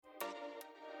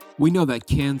We know that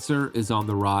cancer is on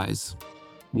the rise.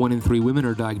 1 in 3 women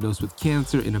are diagnosed with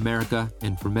cancer in America,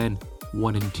 and for men,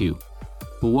 1 in 2.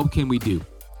 But what can we do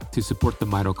to support the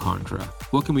mitochondria?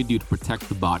 What can we do to protect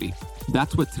the body?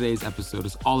 That's what today's episode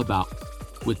is all about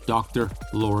with Dr.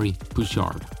 Lori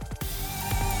Bouchard.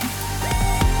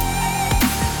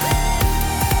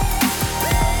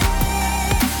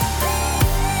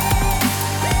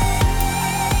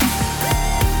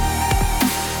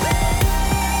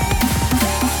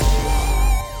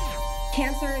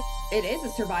 Cancer, it is a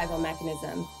survival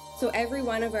mechanism. So every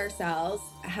one of our cells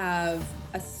have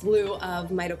a slew of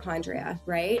mitochondria,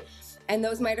 right? And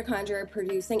those mitochondria are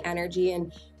producing energy.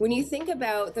 And when you think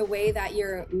about the way that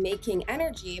you're making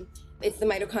energy, it's the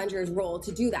mitochondria's role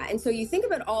to do that. And so you think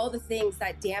about all the things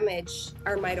that damage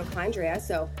our mitochondria.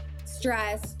 So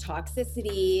stress,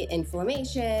 toxicity,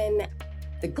 inflammation,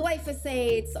 the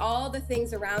glyphosates, all the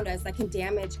things around us that can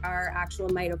damage our actual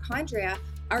mitochondria.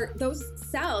 Are those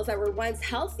cells that were once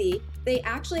healthy, they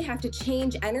actually have to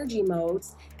change energy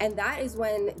modes, and that is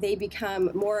when they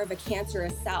become more of a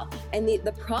cancerous cell. And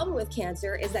the problem with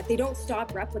cancer is that they don't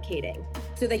stop replicating.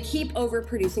 So they keep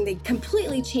overproducing. They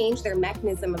completely change their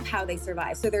mechanism of how they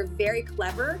survive. So they're very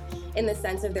clever in the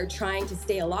sense of they're trying to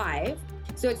stay alive.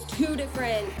 So it's two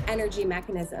different energy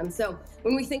mechanisms. So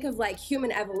when we think of like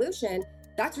human evolution,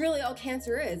 that's really all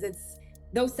cancer is.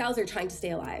 Those cells are trying to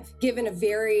stay alive. Given a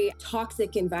very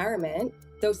toxic environment,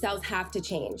 those cells have to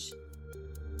change.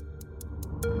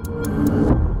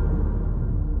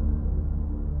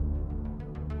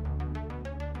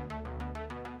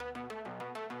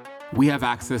 We have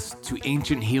access to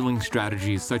ancient healing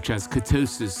strategies such as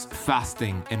ketosis,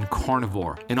 fasting, and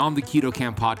carnivore. And on the Keto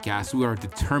Camp podcast, we are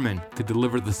determined to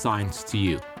deliver the science to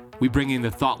you. We bring in the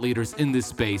thought leaders in this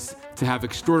space to have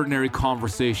extraordinary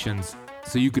conversations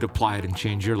so you could apply it and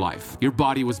change your life. Your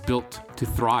body was built to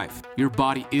thrive. Your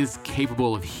body is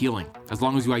capable of healing as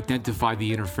long as you identify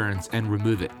the interference and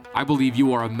remove it. I believe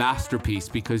you are a masterpiece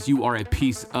because you are a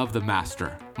piece of the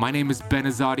master. My name is Ben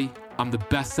Azadi. I'm the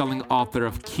best-selling author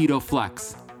of Keto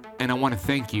Flex, and I want to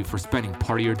thank you for spending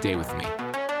part of your day with me.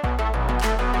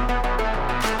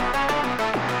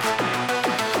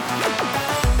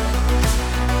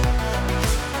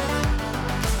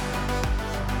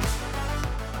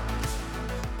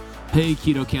 Hey,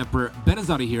 Keto Camper. Ben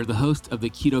Azadi here, the host of the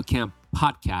Keto Camp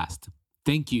podcast.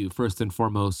 Thank you, first and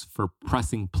foremost, for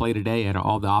pressing play today at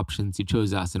all the options you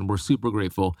chose us, and we're super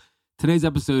grateful. Today's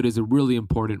episode is a really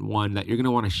important one that you're going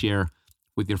to want to share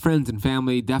with your friends and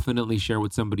family. Definitely share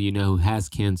with somebody you know who has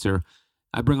cancer.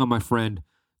 I bring on my friend,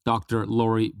 Dr.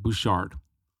 Lori Bouchard,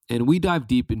 and we dive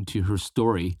deep into her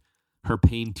story, her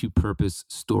pain to purpose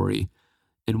story,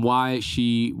 and why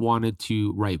she wanted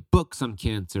to write books on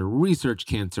cancer, research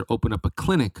cancer, open up a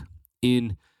clinic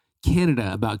in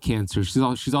Canada about cancer. She's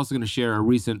also going to share a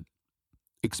recent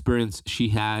experience she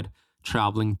had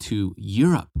traveling to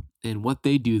Europe and what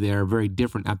they do there, very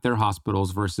different at their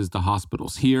hospitals versus the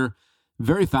hospitals here.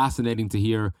 Very fascinating to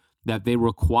hear that they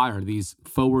require these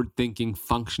forward-thinking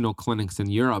functional clinics in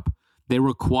Europe. They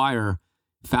require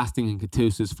fasting and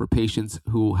ketosis for patients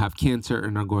who have cancer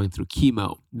and are going through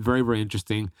chemo. Very, very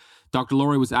interesting. Dr.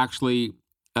 Lori was actually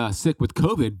sick with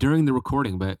COVID during the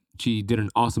recording, but she did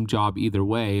an awesome job either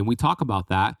way. And we talk about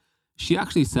that. She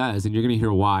actually says, and you're going to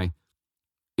hear why,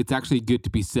 it's actually good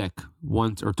to be sick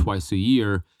once or twice a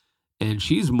year. And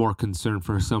she's more concerned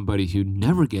for somebody who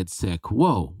never gets sick.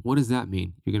 Whoa, what does that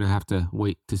mean? You're going to have to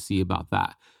wait to see about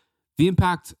that. The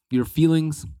impact your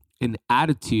feelings and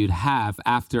attitude have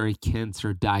after a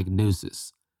cancer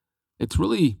diagnosis. It's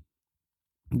really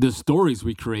the stories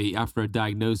we create after a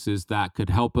diagnosis that could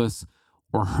help us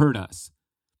or hurt us.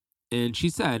 And she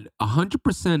said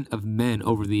 100% of men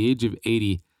over the age of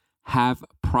 80 have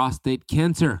prostate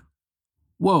cancer.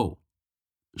 Whoa.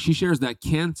 She shares that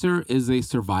cancer is a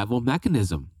survival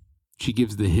mechanism. She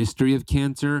gives the history of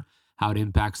cancer, how it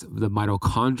impacts the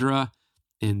mitochondria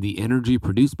and the energy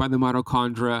produced by the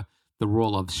mitochondria, the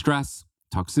role of stress,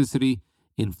 toxicity,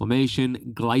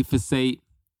 inflammation, glyphosate,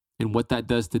 and what that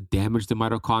does to damage the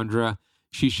mitochondria.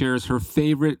 She shares her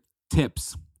favorite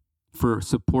tips for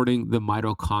supporting the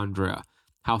mitochondria,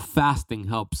 how fasting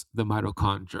helps the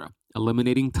mitochondria,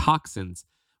 eliminating toxins,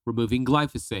 removing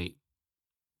glyphosate,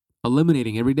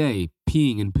 eliminating every day,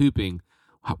 peeing and pooping,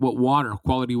 what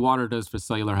quality water does for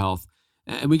cellular health.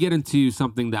 And we get into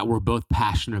something that we're both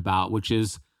passionate about, which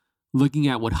is looking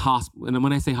at what and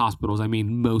when I say hospitals, I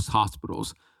mean most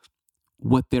hospitals,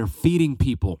 what they're feeding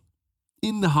people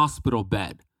in the hospital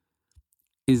bed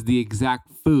is the exact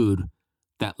food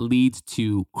that leads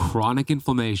to chronic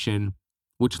inflammation,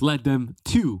 which led them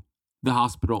to the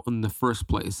hospital in the first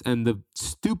place. And the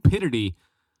stupidity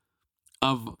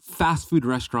of fast food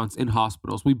restaurants in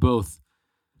hospitals. We both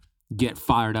get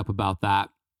fired up about that.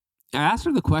 I asked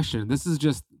her the question. This is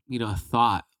just, a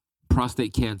thought.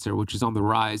 Prostate cancer, which is on the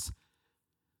rise.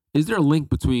 Is there a link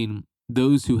between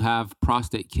those who have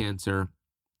prostate cancer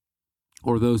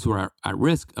or those who are at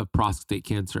risk of prostate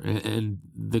cancer and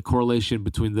the correlation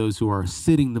between those who are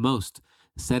sitting the most,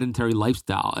 sedentary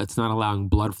lifestyle? It's not allowing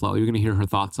blood flow. You're going to hear her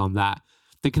thoughts on that.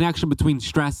 The connection between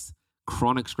stress,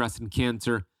 chronic stress, and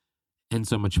cancer, and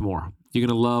so much more. You're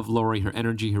going to love Lori, her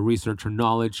energy, her research, her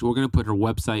knowledge. We're going to put her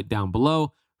website down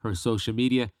below, her social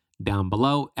media down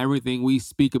below. Everything we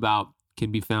speak about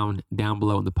can be found down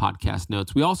below in the podcast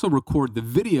notes. We also record the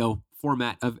video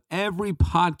format of every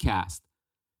podcast,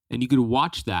 and you can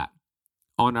watch that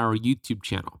on our YouTube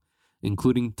channel,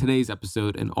 including today's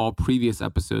episode and all previous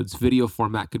episodes. Video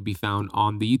format could be found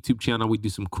on the YouTube channel. We do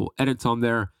some cool edits on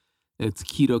there. It's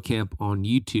Keto Camp on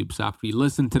YouTube. So after you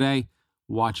listen today,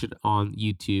 watch it on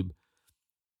YouTube.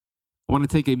 I want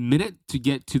to take a minute to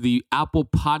get to the Apple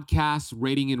Podcast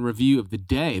rating and review of the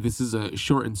day. This is a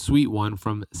short and sweet one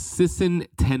from Sisson,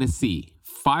 Tennessee.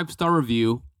 5-star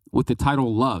review with the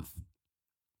title Love.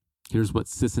 Here's what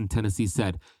Sisson, Tennessee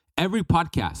said. Every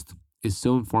podcast is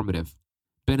so informative.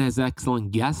 Ben has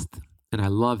excellent guests, and I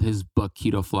love his book,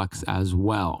 Keto Flex, as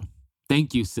well.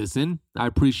 Thank you, Sisson. I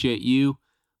appreciate you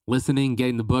listening,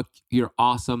 getting the book. You're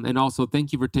awesome. And also,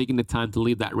 thank you for taking the time to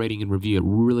leave that rating and review. It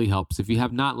really helps. If you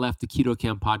have not left the Keto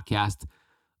Camp podcast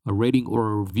a rating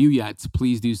or a review yet,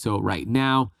 please do so right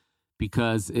now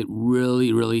because it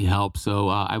really, really helps. So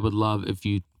I would love if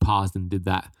you paused and did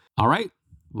that. All right,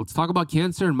 let's talk about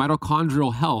cancer and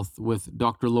mitochondrial health with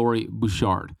Dr. Lori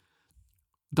Bouchard.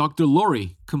 Dr.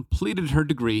 Lori completed her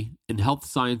degree in health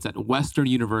science at Western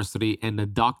University and a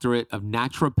doctorate of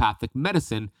naturopathic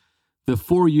medicine, the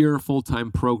 4-year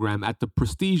full-time program at the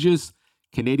prestigious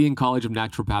Canadian College of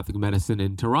Naturopathic Medicine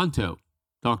in Toronto.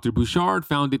 Dr. Bouchard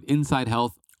founded Inside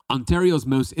Health, Ontario's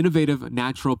most innovative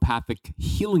naturopathic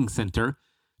healing center,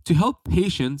 to help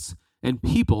patients and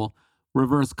people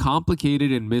reverse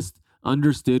complicated and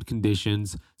misunderstood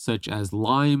conditions such as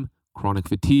Lyme, chronic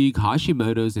fatigue,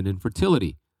 Hashimoto's, and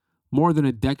infertility. More than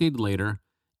a decade later,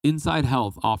 Inside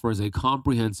Health offers a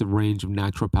comprehensive range of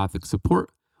naturopathic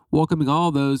support, welcoming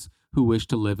all those who wish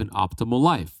to live an optimal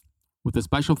life. With a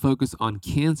special focus on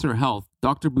cancer health,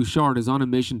 Dr. Bouchard is on a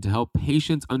mission to help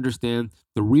patients understand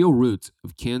the real roots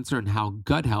of cancer and how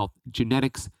gut health,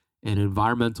 genetics, and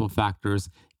environmental factors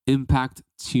impact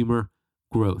tumor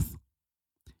growth.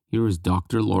 Here is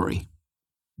Dr. Lori.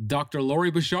 Dr.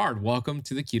 Lori Bouchard, welcome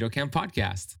to the Keto Camp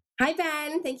podcast. Hi,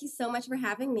 Ben. Thank you so much for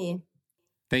having me.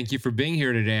 Thank you for being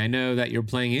here today. I know that you're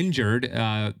playing injured.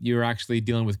 You're actually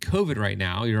dealing with COVID right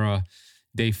now. You're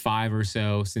day 5 or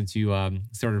so since you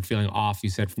started feeling off, you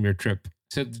said, from your trip.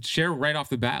 So share right off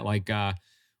the bat,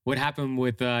 what happened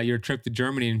with your trip to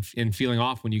Germany and feeling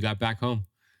off when you got back home?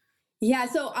 Yeah,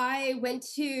 so I went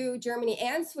to Germany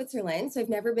and Switzerland. So I've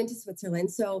never been to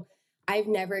Switzerland. So I've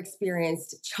never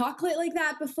experienced chocolate like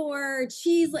that before,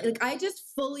 cheese. Like I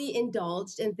just fully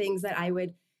indulged in things that I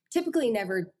would typically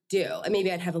never do. And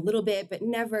maybe I'd have a little bit, but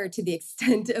never to the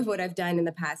extent of what I've done in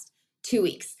the past 2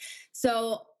 weeks.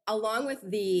 So along with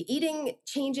the eating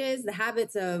changes, the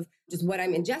habits of just what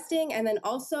I'm ingesting, and then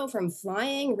also from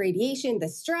flying, radiation, the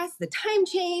stress, the time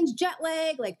change, jet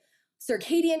lag, like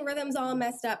circadian rhythms all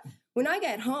messed up. When I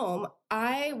get home,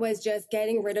 I was just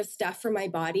getting rid of stuff from my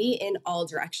body in all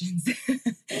directions.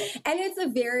 And it's a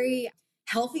very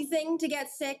healthy thing to get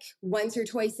sick once or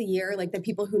twice a year. Like the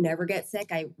people who never get sick,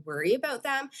 I worry about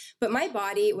them. But my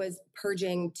body was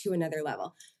purging to another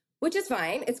level, which is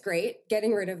fine. It's great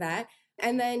getting rid of that.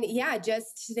 And then,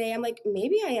 just today, I'm like,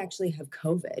 maybe I actually have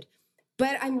COVID.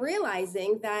 But I'm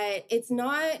realizing that it's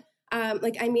not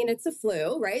it's a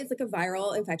flu, right? It's like a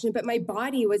viral infection, but my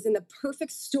body was in the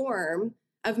perfect storm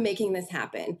of making this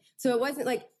happen. So it wasn't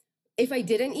like, if I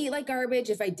didn't eat like garbage,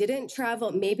 if I didn't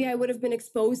travel, maybe I would have been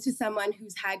exposed to someone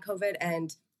who's had COVID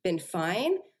and been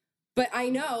fine. But I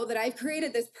know that I've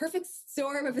created this perfect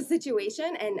storm of a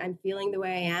situation and I'm feeling the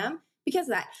way I am because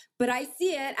of that. But I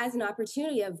see it as an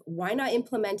opportunity of why not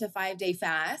implement a 5-day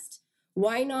fast?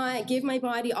 Why not give my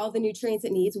body all the nutrients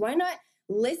it needs? Why not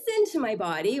listen to my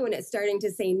body when it's starting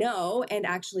to say no and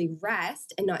actually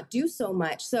rest and not do so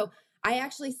much? So I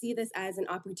actually see this as an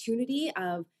opportunity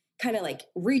of kind of like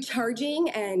recharging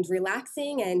and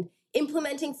relaxing and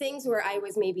implementing things where I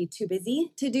was maybe too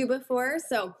busy to do before.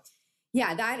 So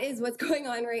yeah, that is what's going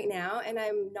on right now. And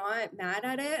I'm not mad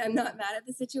at it. I'm not mad at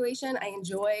the situation. I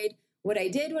enjoyed what I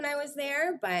did when I was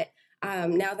there. But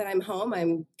now that I'm home,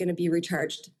 I'm going to be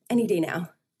recharged any day now.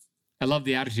 I love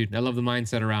the attitude. I love the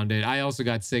mindset around it. I also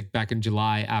got sick back in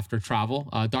July after travel.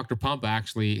 Dr. Pump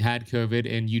actually had COVID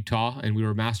in Utah and we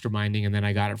were masterminding, and then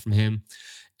I got it from him.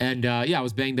 And yeah, I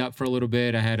was banged up for a little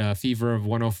bit. I had a fever of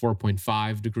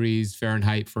 104.5 degrees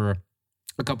Fahrenheit for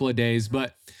a couple of days.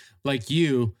 But like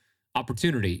you,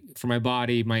 opportunity for my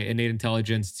body, my innate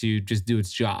intelligence to just do its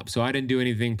job. So I didn't do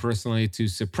anything personally to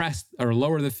suppress or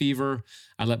lower the fever.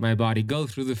 I let my body go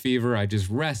through the fever. I just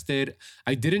rested.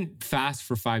 I didn't fast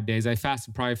for 5 days. I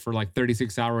fasted probably for like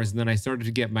 36 hours. And then I started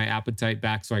to get my appetite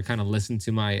back. So I kind of listened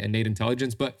to my innate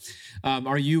intelligence. But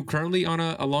are you currently on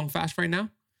a long fast right now?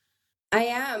 I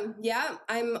am. Yeah.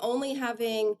 I'm only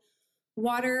having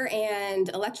water and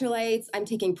electrolytes. I'm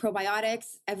taking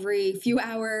probiotics every few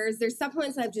hours. There's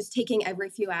supplements I'm just taking every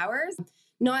few hours.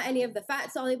 Not any of the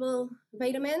fat soluble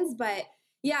vitamins, but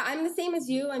yeah, I'm the same as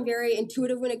you. I'm very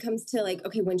intuitive when it comes to like,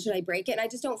 okay, when should I break it? And I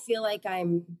just don't feel like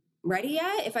I'm ready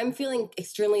yet. If I'm feeling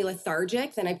extremely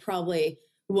lethargic, then I probably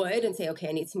would and say, okay,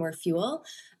 I need some more fuel.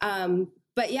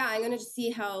 But yeah, I'm going to just see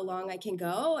how long I can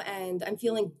go. And I'm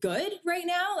feeling good right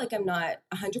now. Like I'm not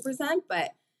 100%,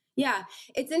 but yeah,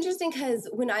 it's interesting because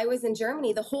when I was in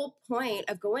Germany, the whole point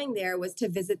of going there was to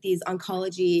visit these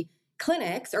oncology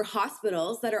clinics or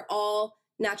hospitals that are all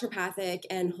naturopathic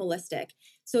and holistic.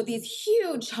 So these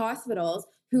huge hospitals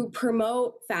who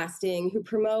promote fasting, who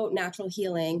promote natural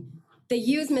healing, they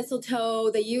use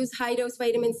mistletoe, they use high dose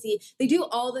vitamin C, they do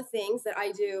all the things that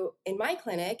I do in my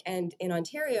clinic and in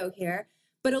Ontario here,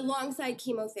 but alongside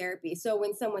chemotherapy. So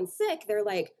when someone's sick, they're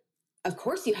like, of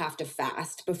course you have to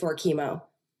fast before chemo.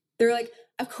 They're like,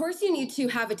 of course you need to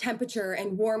have a temperature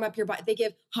and warm up your body. They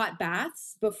give hot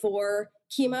baths before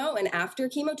chemo and after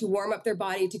chemo to warm up their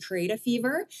body to create a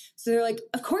fever. So they're like,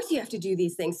 of course you have to do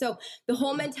these things. So the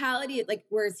whole mentality, like,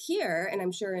 whereas here, and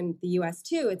I'm sure in the US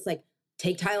too, it's like,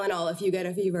 take Tylenol if you get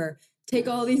a fever, take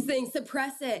all these things,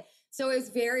 suppress it. So it was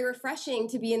very refreshing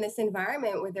to be in this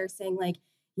environment where they're saying like,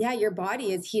 yeah, your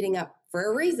body is heating up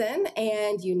for a reason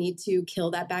and you need to kill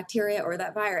that bacteria or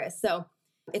that virus. So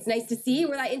it's nice to see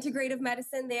where that integrative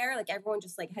medicine there, like everyone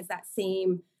just like has that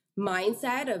same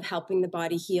mindset of helping the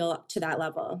body heal up to that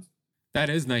level. That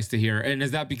is nice to hear. And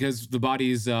is that because the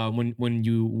body's when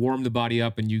you warm the body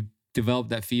up and you develop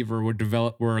that fever,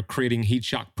 we're creating heat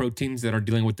shock proteins that are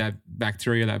dealing with that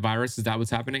bacteria, that virus? Is that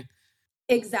what's happening?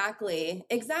 Exactly.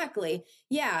 Exactly.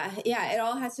 Yeah. Yeah. It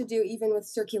all has to do even with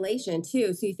circulation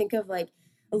too. So you think of like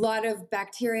a lot of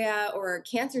bacteria or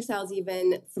cancer cells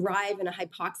even thrive in a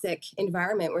hypoxic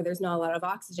environment where there's not a lot of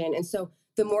oxygen. And so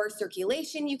the more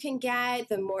circulation you can get,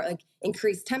 the more like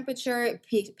increased temperature,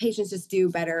 patients just do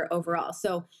better overall.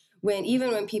 So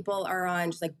even when people are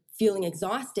on just like feeling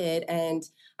exhausted and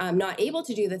not able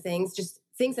to do the things, just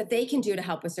things that they can do to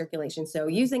help with circulation. So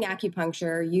using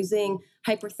acupuncture, using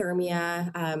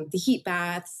hyperthermia, the heat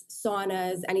baths,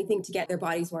 saunas, anything to get their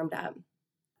bodies warmed up.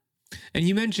 And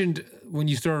you mentioned when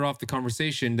you started off the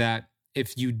conversation that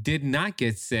if you did not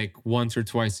get sick once or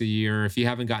twice a year, if you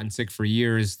haven't gotten sick for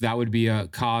years, that would be a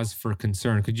cause for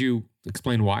concern. Could you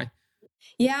explain why?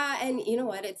 Yeah. And you know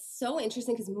what? It's so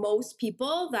interesting because most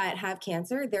people that have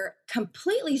cancer, they're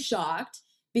completely shocked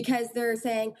because they're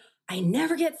saying, I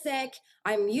never get sick.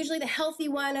 I'm usually the healthy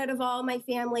one out of all my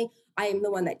family. I'm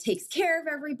the one that takes care of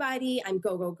everybody. I'm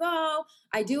go, go, go.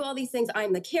 I do all these things.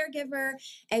 I'm the caregiver.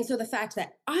 And so the fact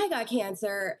that I got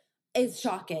cancer is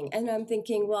shocking. And I'm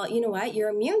thinking, well, you know what? Your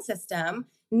immune system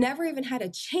never even had a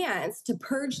chance to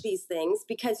purge these things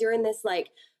because you're in this like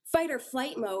fight or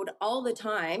flight mode all the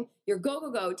time. You're go,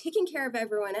 go, go, taking care of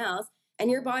everyone else.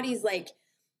 And your body's like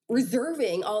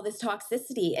reserving all this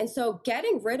toxicity. And so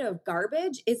getting rid of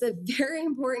garbage is a very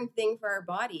important thing for our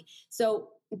body. So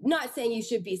not saying you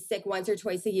should be sick once or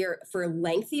twice a year for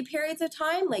lengthy periods of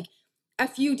time, like a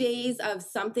few days of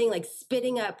something like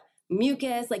spitting up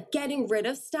mucus, like getting rid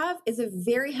of stuff is a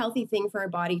very healthy thing for our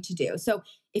body to do. So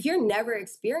if you're never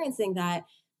experiencing that,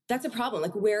 that's a problem.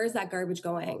 Like, where is that garbage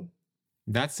going?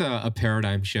 That's a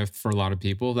paradigm shift for a lot of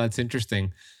people. That's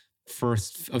interesting. For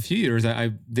a few years,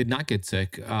 I did not get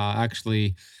sick.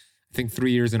 Actually, I think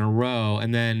 3 years in a row.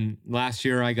 And then last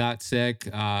year I got sick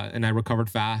and I recovered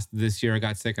fast. This year I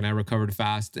got sick and I recovered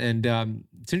fast. And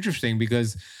it's interesting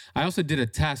because I also did a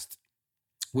test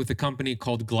with a company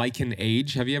called Glycan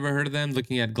Age. Have you ever heard of them?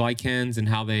 Looking at glycans and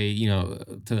how they,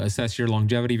 to assess your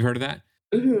longevity. Have you heard of that?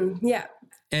 Mm-hmm. Yeah.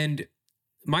 And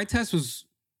my test was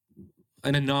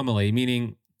an anomaly,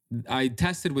 meaning I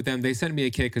tested with them. They sent me a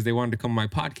kit because they wanted to come on my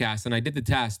podcast, and I did the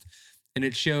test, and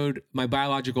it showed my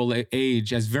biological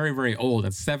age as very, very old,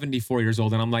 at 74 years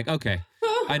old. And I'm like, okay,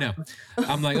 I know.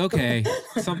 I'm like, okay,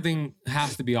 something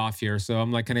has to be off here. So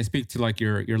I'm like, can I speak to like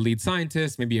your lead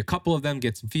scientist, maybe a couple of them,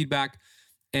 get some feedback?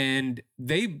 And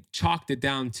they chalked it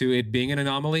down to it being an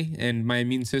anomaly, and my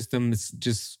immune system is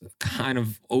just kind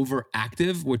of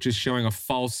overactive, which is showing a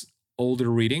false older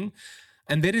reading.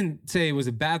 And they didn't say it was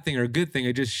a bad thing or a good thing.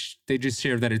 They just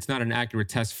shared that it's not an accurate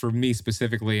test for me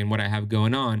specifically and what I have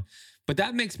going on. But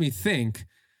that makes me think,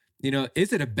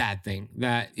 is it a bad thing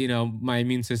that, my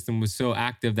immune system was so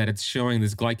active that it's showing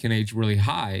this glycanage really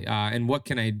high? And what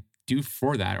can I do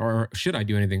for that? Or should I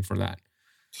do anything for that?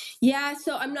 Yeah,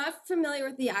 so I'm not familiar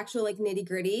with the actual like nitty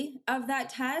gritty of that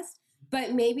test,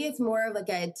 but maybe it's more of like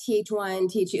a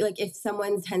Th1, Th2, like if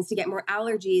someone tends to get more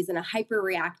allergies and a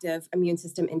hyperreactive immune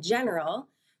system in general,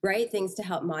 right? Things to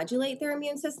help modulate their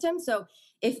immune system. So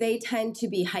if they tend to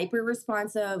be hyper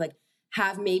responsive, like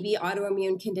have maybe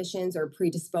autoimmune conditions or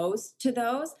predisposed to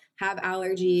those, have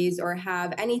allergies or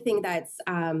have anything that's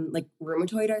like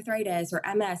rheumatoid arthritis or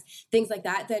MS, things like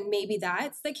that, then maybe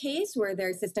that's the case where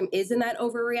their system is in that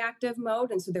overreactive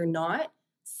mode. And so they're not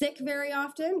sick very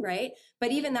often, right?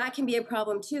 But even that can be a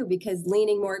problem too, because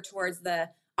leaning more towards the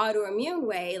autoimmune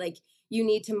way, like you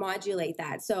need to modulate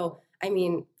that. So I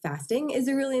mean, fasting is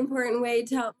a really important way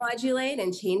to help modulate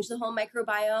and change the whole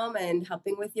microbiome and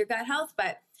helping with your gut health.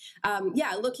 But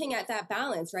yeah, looking at that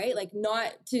balance, right? Like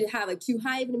not to have like too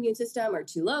high of an immune system or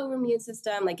too low of an immune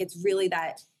system. Like it's really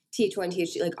that Th1,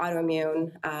 Th2, like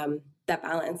autoimmune, that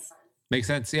balance. Makes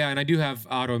sense. Yeah. And I do have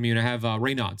autoimmune. I have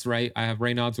Raynaud's, right? I have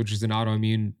Raynaud's, which is an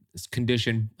autoimmune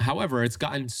condition. However, it's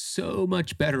gotten so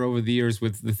much better over the years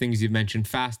with the things you've mentioned,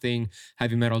 fasting,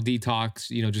 heavy metal detox,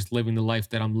 just living the life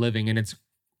that I'm living. And it's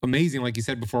amazing, like you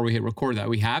said before we hit record, that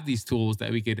we have these tools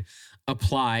that we could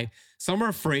apply. Some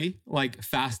are free, like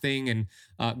fasting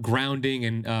and grounding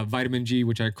and vitamin G,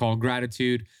 which I call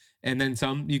gratitude. And then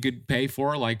some you could pay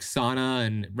for, like sauna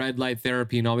and red light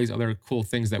therapy and all these other cool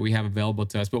things that we have available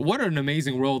to us. But what an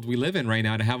amazing world we live in right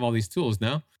now to have all these tools,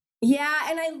 no? Yeah.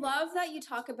 And I love that you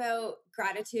talk about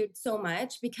gratitude so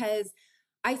much because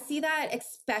I see that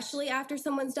especially after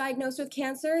someone's diagnosed with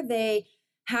cancer, they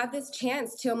have this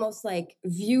chance to almost like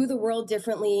view the world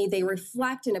differently. They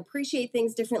reflect and appreciate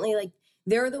things differently. Like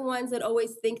they're the ones that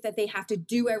always think that they have to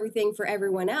do everything for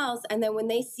everyone else. And then when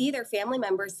they see their family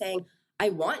members saying, I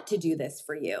want to do this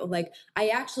for you, like I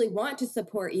actually want to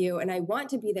support you and I want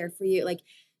to be there for you, like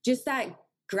just that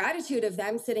gratitude of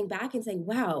them sitting back and saying,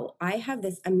 wow, I have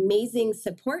this amazing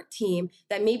support team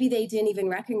that maybe they didn't even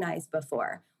recognize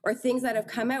before. Or things that have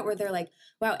come out where they're like,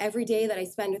 wow, every day that I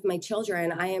spend with my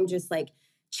children, I am just like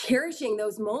cherishing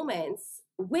those moments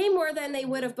way more than they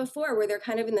would have before, where they're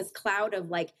kind of in this cloud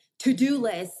of like to-do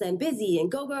lists and busy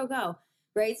and go, go, go.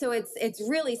 Right. So it's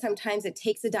really sometimes it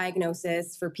takes a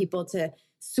diagnosis for people to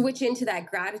switch into that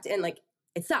gratitude. And like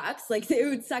it sucks. Like it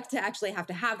would suck to actually have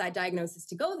to have that diagnosis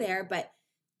to go there. But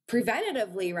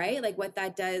preventatively, right? Like what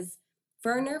that does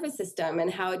for our nervous system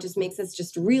and how it just makes us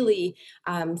just really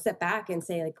sit back and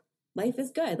say, like, life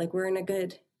is good. Like we're in a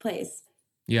good place.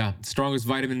 Yeah, strongest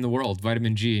vitamin in the world,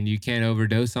 vitamin G, and you can't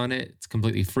overdose on it. It's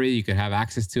completely free. You could have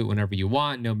access to it whenever you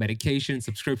want. No medication,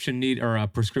 subscription need or a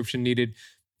prescription needed.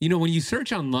 When you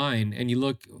search online and you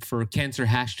look for cancer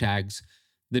hashtags,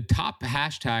 the top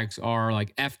hashtags are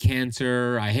like F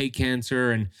cancer, I hate cancer,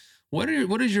 and what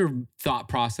is your thought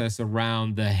process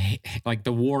around like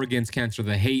the war against cancer,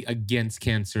 the hate against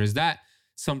cancer? Is that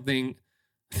something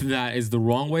that is the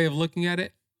wrong way of looking at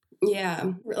it?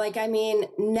 Yeah. Like, I mean,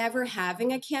 never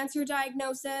having a cancer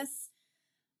diagnosis,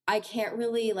 I can't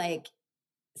really like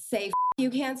say you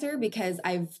cancer because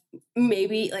I've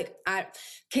maybe like,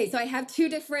 okay, so I have two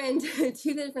different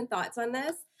thoughts on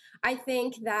this. I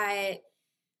think that,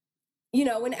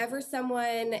 whenever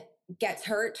someone gets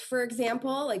hurt, for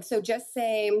example, like, so just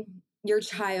say your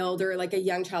child or like a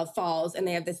young child falls and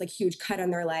they have this like huge cut on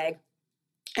their leg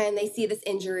and they see this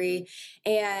injury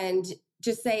and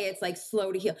just say it's like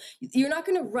slow to heal. You're not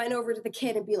going to run over to the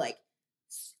kid and be like,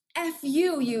 F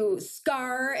you, you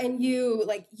scar and you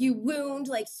wound,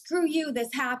 like screw you,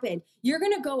 this happened. You're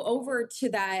going to go over to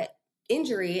that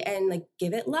injury and like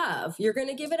give it love. You're going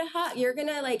to give it a hug. You're going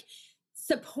to like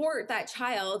support that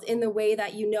child in the way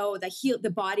that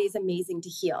the body is amazing to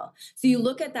heal. So you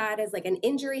look at that as like an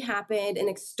injury happened, an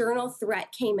external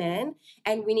threat came in,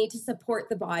 and we need to support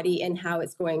the body and how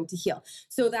it's going to heal.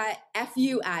 So that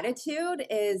FU attitude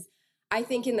is, I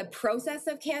think, in the process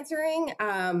of cancering,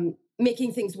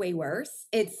 making things way worse.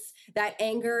 It's that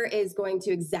anger is going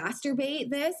to exacerbate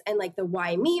this and like the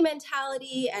why me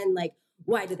mentality and like,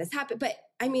 why did this happen? But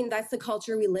I mean, that's the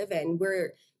culture we live in.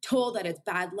 We're told that it's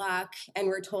bad luck, and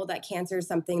we're told that cancer is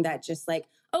something that just like,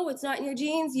 oh, it's not in your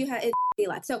genes, it's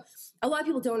luck. So a lot of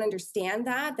people don't understand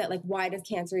that like, why does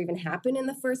cancer even happen in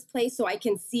the first place? So I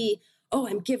can see oh,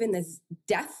 I'm given this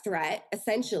death threat,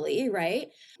 essentially, right?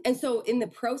 And so in the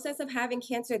process of having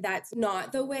cancer, that's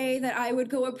not the way that I would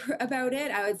go about it.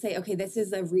 I would say, okay, this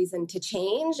is a reason to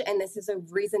change. And this is a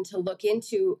reason to look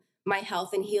into my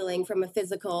health and healing from a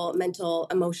physical, mental,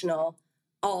 emotional,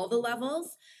 all the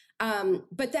levels.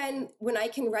 But then when I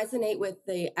can resonate with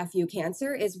the FU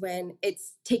cancer is when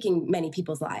it's taking many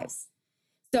people's lives.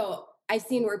 So I've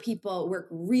seen where people work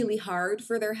really hard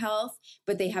for their health,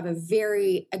 but they have a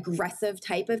very aggressive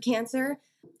type of cancer.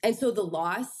 And so the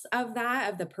loss of that,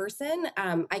 of the person,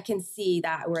 I can see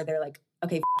that where they're like,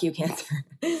 okay, you cancer.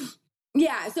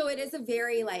 Yeah. So it is a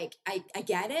very like, I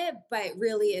get it, but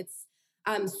really it's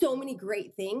so many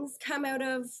great things come out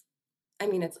of, I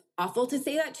mean, it's awful to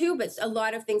say that too, but a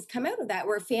lot of things come out of that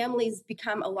where families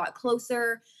become a lot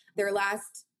closer. Their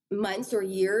last months or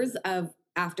years of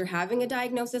after having a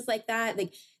diagnosis like that,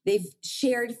 like they've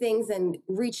shared things and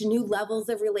reached new levels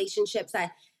of relationships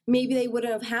that maybe they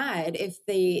wouldn't have had if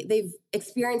they've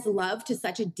experienced love to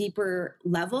such a deeper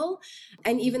level.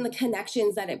 And even the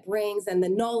connections that it brings and the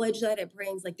knowledge that it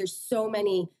brings, like there's so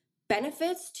many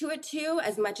benefits to it too,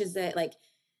 as much as it like,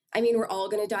 I mean, we're all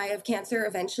going to die of cancer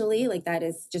eventually. Like that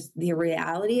is just the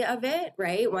reality of it,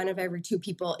 right? One of every two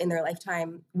people in their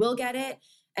lifetime will get it.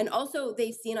 And also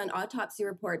they've seen on autopsy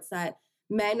reports that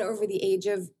men over the age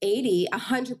of 80,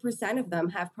 100% of them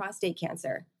have prostate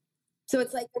cancer. So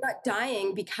it's like they're not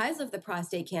dying because of the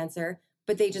prostate cancer,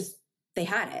 but they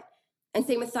had it. And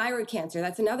same with thyroid cancer.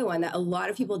 That's another one that a lot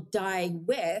of people die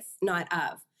with, not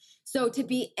of. So to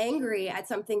be angry at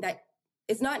something that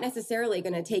is not necessarily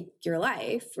going to take your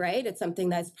life, right? It's something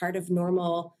that's part of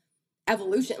normal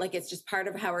evolution. Like it's just part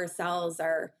of how our cells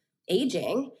are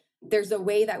aging. There's a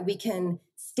way that we can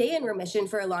stay in remission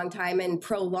for a long time and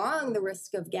prolong the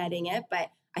risk of getting it.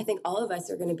 But I think all of us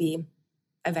are going to be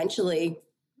eventually,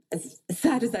 as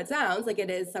sad as that sounds, like it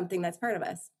is something that's part of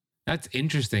us. That's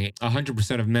interesting.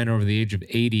 100% of men over the age of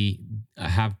 80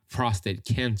 have prostate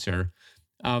cancer.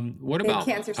 What about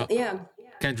cancer? Yeah.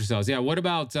 Cancer cells. Yeah. What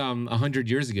about 100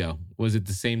 years ago? Was it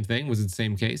the same thing? Was it the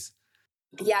same case?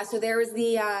 Yeah, so there was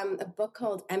a book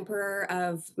called Emperor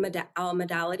of All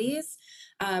Modalities,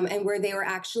 and where they were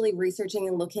actually researching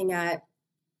and looking at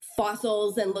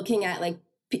fossils and looking at like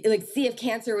see if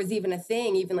cancer was even a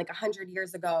thing, even like 100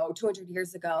 years ago, 200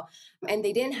 years ago. And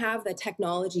they didn't have the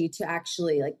technology to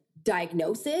actually like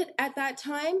diagnose it at that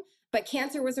time, but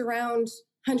cancer was around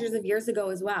hundreds of years ago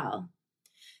as well.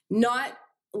 Not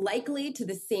likely to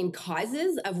the same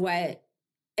causes of what,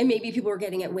 and maybe people were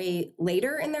getting it way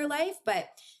later in their life. But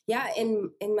yeah,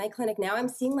 in my clinic now, I'm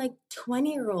seeing like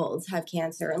 20-year-olds have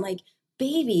cancer and like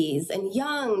babies and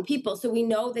young people. So we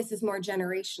know this is more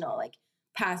generational, like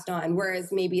passed on.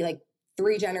 Whereas maybe like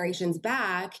 3 generations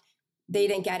back, they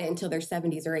didn't get it until their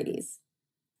 70s or 80s.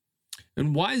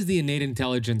 And why is the innate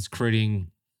intelligence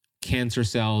creating cancer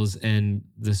cells and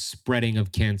the spreading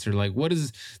of cancer? Like, what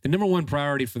is the number one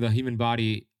priority for the human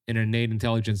body? And innate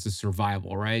intelligence is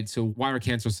survival, right? So why are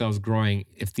cancer cells growing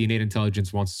if the innate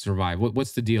intelligence wants to survive?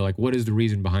 What's the deal? Like, what is the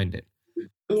reason behind it?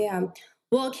 Yeah.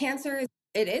 Well, cancer,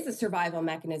 it is a survival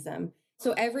mechanism.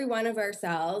 So every one of our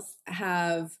cells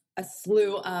have a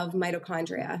slew of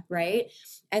mitochondria, right?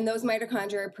 And those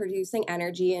mitochondria are producing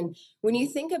energy. And when you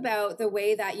think about the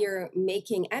way that you're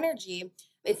making energy,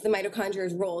 it's the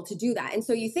mitochondria's role to do that. And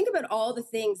so you think about all the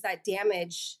things that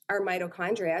damage our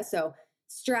mitochondria. So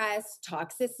stress,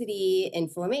 toxicity,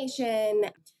 inflammation,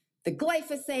 the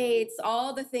glyphosates,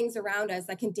 all the things around us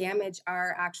that can damage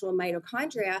our actual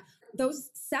mitochondria. Those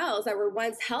cells that were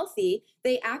once healthy,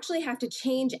 they actually have to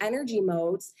change energy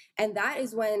modes. And that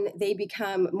is when they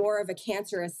become more of a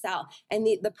cancerous cell. And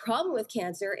the problem with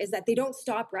cancer is that they don't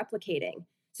stop replicating.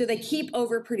 So they keep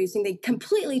overproducing. They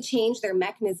completely change their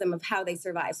mechanism of how they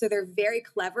survive. So they're very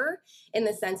clever in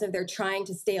the sense of they're trying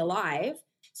to stay alive.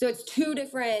 So it's 2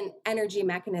 different energy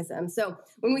mechanisms. So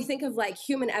when we think of like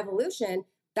human evolution,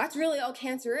 that's really all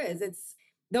cancer is. It's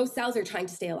those cells are trying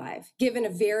to stay alive. Given a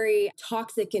very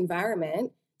toxic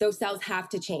environment, those cells have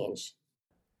to change.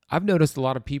 I've noticed a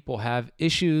lot of people have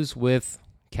issues with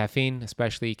caffeine,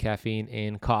 especially caffeine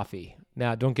in coffee.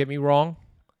 Now, don't get me wrong.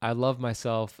 I love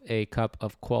myself a cup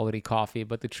of quality coffee,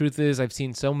 but the truth is I've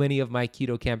seen so many of my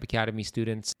Keto Camp Academy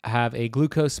students have a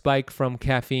glucose spike from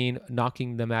caffeine,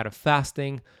 knocking them out of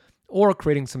fasting or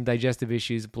creating some digestive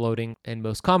issues, bloating, and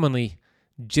most commonly,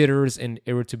 jitters and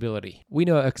irritability. We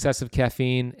know excessive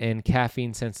caffeine and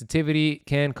caffeine sensitivity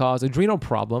can cause adrenal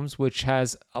problems, which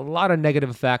has a lot of negative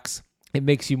effects. It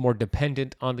makes you more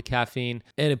dependent on the caffeine,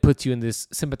 and it puts you in this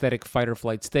sympathetic fight or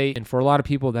flight state. And for a lot of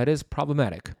people, that is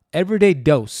problematic. Everyday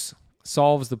Dose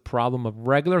solves the problem of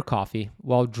regular coffee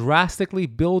while drastically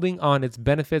building on its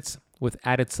benefits with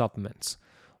added supplements.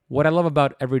 What I love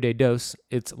about Everyday Dose,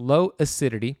 it's low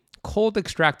acidity, cold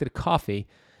extracted coffee,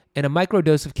 and a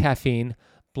microdose of caffeine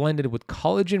blended with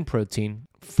collagen protein,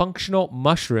 functional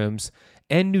mushrooms,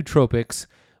 and nootropics,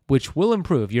 which will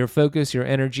improve your focus, your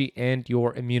energy, and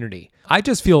your immunity. I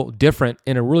just feel different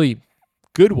in a really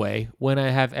good way when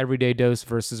I have Everyday Dose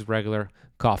versus regular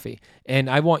coffee. And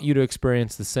I want you to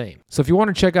experience the same. So if you want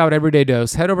to check out Everyday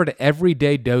Dose, head over to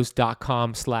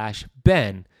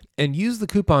everydaydose.com/Ben and use the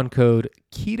coupon code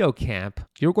KETOCAMP.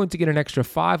 You're going to get an extra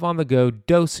 5 on-the-go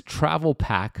dose travel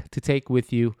pack to take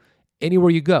with you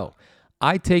anywhere you go.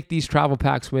 I take these travel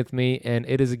packs with me, and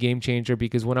it is a game changer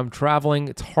because when I'm traveling,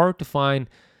 it's hard to find,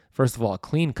 first of all, a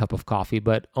clean cup of coffee,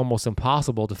 but almost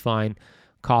impossible to find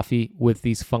coffee with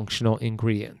these functional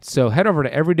ingredients. So head over to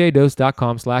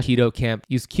everydaydose.com/KetoCamp.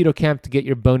 Use KetoCamp to get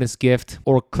your bonus gift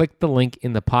or click the link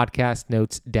in the podcast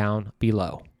notes down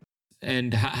below.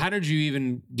 And how did you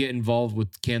even get involved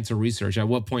with cancer research? At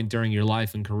what point during your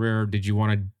life and career did you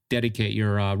want to dedicate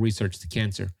your research to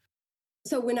cancer?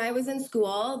 So when I was in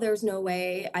school, there's no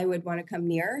way I would want to come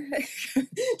near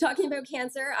talking about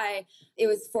cancer. It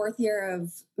was 4th year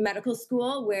of medical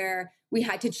school where we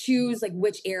had to choose like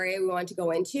which area we wanted to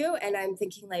go into. And I'm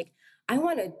thinking like, I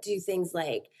want to do things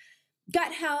like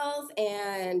gut health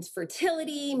and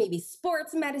fertility, maybe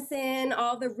sports medicine,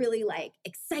 all the really like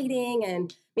exciting,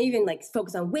 and maybe even like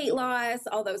focus on weight loss,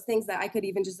 all those things that I could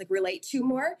even just like relate to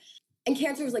more. And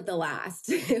cancer was like the last.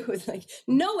 It was like,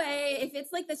 no way. If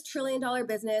it's like this $1 trillion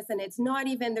business and it's not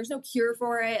even, there's no cure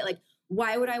for it. Like,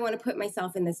 why would I want to put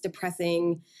myself in this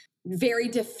depressing, very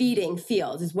defeating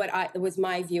field is what was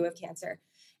my view of cancer.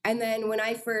 And then when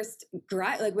I first,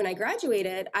 when I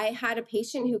graduated, I had a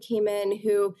patient who came in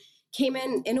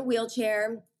a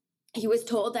wheelchair. He was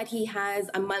told that he has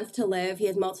a month to live. He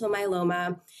has multiple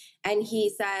myeloma. And he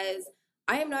says,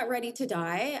 I am not ready to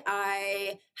die.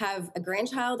 I have a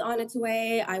grandchild on its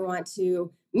way. I want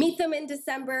to meet them in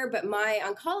December, but my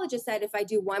oncologist said if I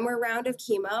do one more round of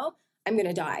chemo, I'm going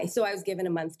to die. So I was given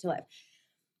a month to live.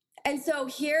 And so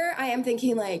here I am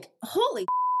thinking like, holy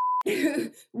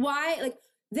why? Like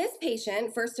this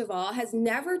patient, first of all, has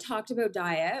never talked about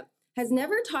diet, has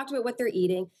never talked about what they're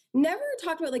eating, never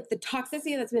talked about like the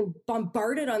toxicity that's been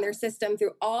bombarded on their system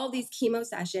through all these chemo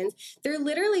sessions. They're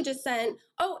literally just saying,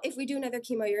 oh, if we do another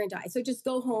chemo, you're gonna die. So just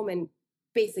go home and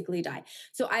basically die.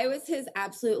 So I was his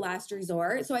absolute last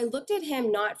resort. So I looked at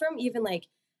him not from even like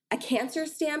a cancer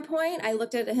standpoint. I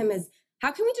looked at him as,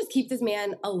 how can we just keep this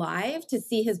man alive to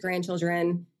see his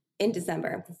grandchildren in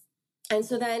December? And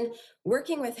so then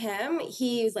working with him,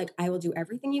 he was like, I will do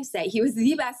everything you say. He was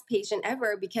the best patient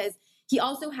ever because he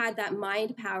also had that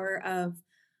mind power of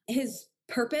his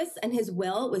purpose, and his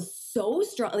will was so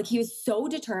strong. Like he was so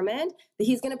determined that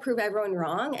he's going to prove everyone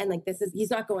wrong. And like,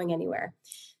 he's not going anywhere.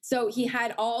 So he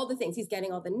had all the things. He's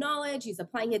getting all the knowledge. He's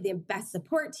applying. He had the best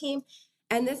support team.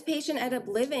 And this patient ended up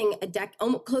living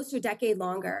almost close to a decade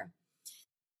longer.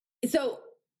 So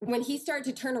when he started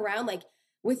to turn around, like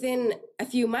within a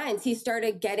few months, he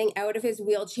started getting out of his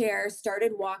wheelchair,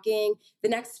 started walking. The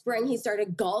next spring, he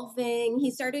started golfing.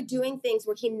 He started doing things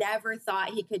where he never thought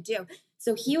he could do.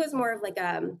 So he was more of like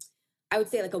I would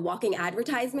say like a walking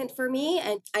advertisement for me.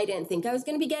 And I didn't think I was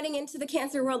going to be getting into the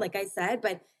cancer world, like I said,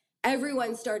 but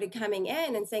everyone started coming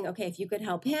in and saying, okay, if you could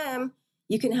help him,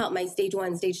 you can help my stage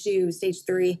 1, stage 2, stage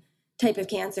 3 type of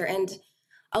cancer. And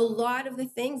a lot of the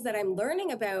things that I'm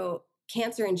learning about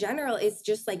cancer in general is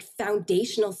just like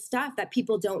foundational stuff that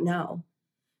people don't know,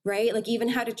 right? Like even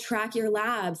how to track your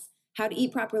labs, how to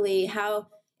eat properly, how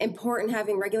important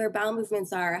having regular bowel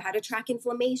movements are, how to track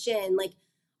inflammation, like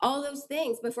all those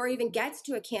things before it even gets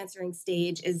to a cancering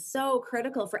stage is so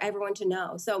critical for everyone to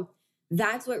know. So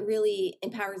that's what really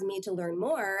empowers me to learn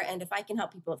more. And if I can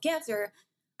help people with cancer,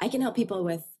 I can help people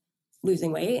with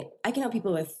losing weight. I can help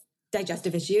people with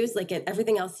digestive issues. Like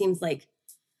everything else seems like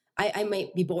I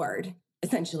might be bored,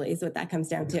 essentially, is what that comes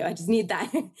down to. I just need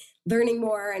that learning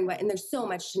more and there's so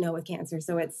much to know with cancer.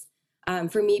 So it's,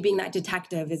 for me, being that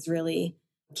detective is really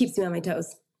keeps me on my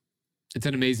toes. It's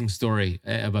an amazing story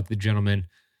about the gentleman.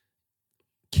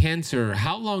 Cancer,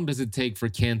 how long does it take for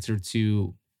cancer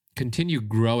to continue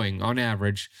growing on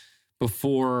average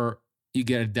before you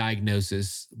get a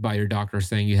diagnosis by your doctor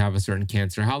saying you have a certain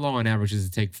cancer? How long on average does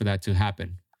it take for that to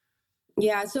happen?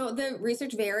 Yeah, so the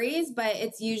research varies, but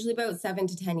it's usually about 7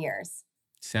 to 10 years.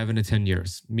 7 to 10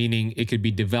 years, meaning it could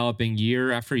be developing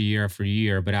year after year after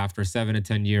year, but after 7 to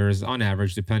 10 years on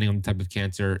average, depending on the type of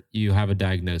cancer, you have a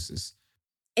diagnosis.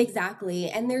 Exactly.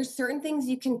 And there's certain things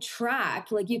you can track.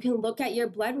 Like you can look at your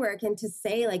blood work and to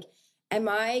say like, am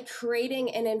I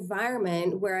creating an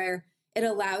environment where it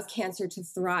allows cancer to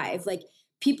thrive? Like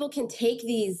people can take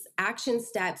these action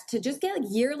steps to just get like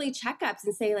yearly checkups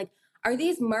and say like, are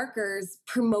these markers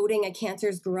promoting a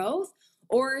cancer's growth?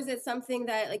 Or is it something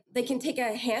that like they can take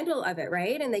a handle of it,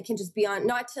 right? And they can just be on,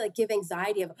 not to like give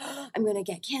anxiety of, oh, I'm going to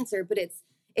get cancer, but it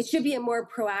should be a more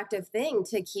proactive thing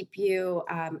to keep you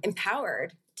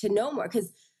empowered to know more.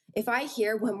 Because if I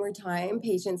hear one more time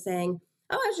patients saying,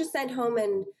 oh, I was just sent home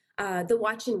and the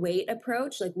watch and wait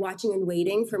approach, like watching and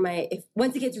waiting for if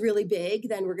once it gets really big,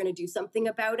 then we're going to do something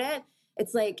about it.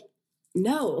 It's like,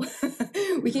 no,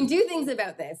 we can do things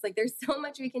about this. Like there's so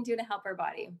much we can do to help our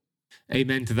body.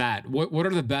 Amen to that. What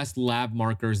are the best lab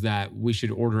markers that we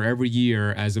should order every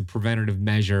year as a preventative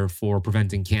measure for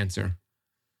preventing cancer?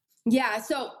 Yeah.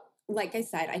 So like I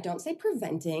said, I don't say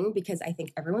preventing because I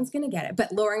think everyone's going to get it,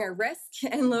 but lowering our risk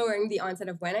and lowering the onset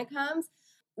of when it comes.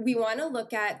 We want to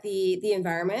look at the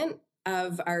environment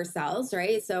of our cells,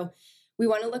 right? So we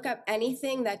want to look up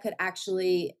anything that could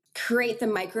actually create the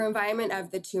microenvironment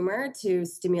of the tumor to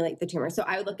stimulate the tumor. So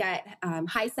I would look at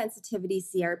high sensitivity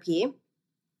CRP.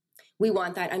 We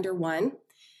want that under 1.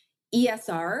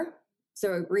 ESR,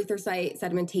 so erythrocyte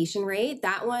sedimentation rate,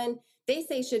 that one, they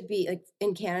say should be, like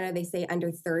in Canada, they say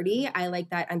under 30. I like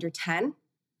that under 10.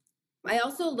 I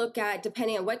also look at,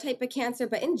 depending on what type of cancer,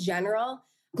 but in general,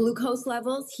 glucose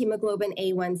levels, hemoglobin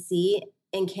A1C.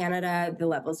 In Canada, the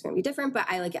levels are going to be different, but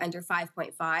I like it under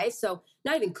 5.5. So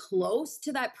not even close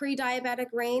to that pre-diabetic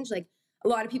range. Like a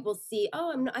lot of people see,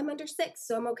 oh, I'm under 6,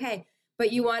 so I'm okay.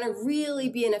 But you want to really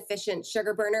be an efficient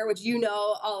sugar burner, which you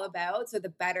know all about. So the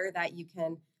better that you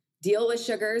can deal with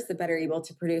sugars, the better you're able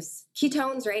to produce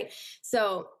ketones, right?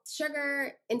 So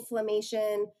sugar,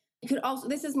 inflammation. You could also,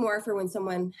 this is more for when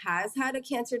someone has had a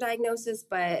cancer diagnosis,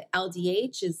 but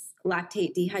LDH is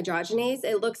lactate dehydrogenase.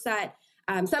 It looks at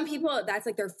some people, that's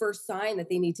like their first sign that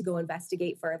they need to go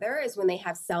investigate further is when they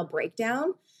have cell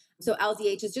breakdown. So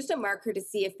LDH is just a marker to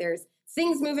see if there's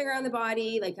things moving around the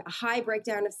body, like a high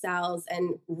breakdown of cells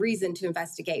and reason to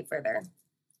investigate further.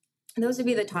 And those would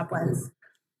be the top ones.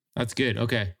 That's good.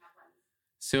 Okay.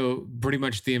 So pretty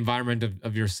much the environment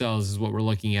of your cells is what we're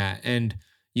looking at. And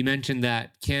you mentioned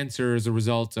that cancer is a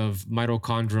result of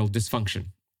mitochondrial dysfunction.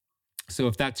 So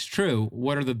if that's true,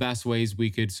 what are the best ways we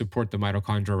could support the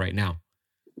mitochondria right now?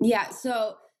 Yeah.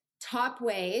 So top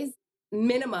ways,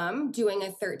 minimum doing a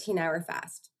 13-hour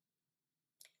fast.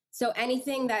 So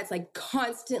anything that's like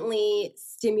constantly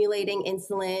stimulating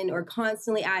insulin or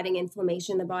constantly adding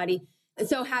inflammation in the body.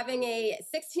 So having a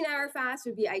 16-hour fast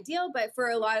would be ideal, but for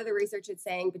a lot of the research, it's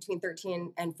saying between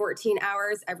 13 and 14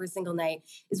 hours every single night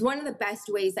is one of the best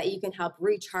ways that you can help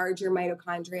recharge your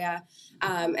mitochondria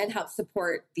and help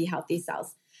support the healthy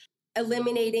cells.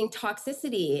 Eliminating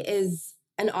toxicity is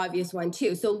an obvious one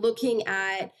too. So looking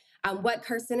at what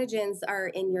carcinogens are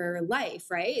in your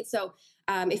life, right? So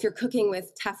if you're cooking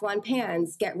with Teflon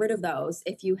pans, get rid of those.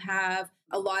 If you have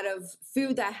a lot of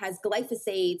food that has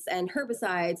glyphosates and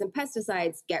herbicides and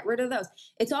pesticides, get rid of those.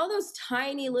 It's all those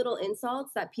tiny little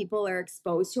insults that people are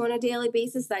exposed to on a daily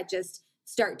basis that just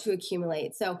start to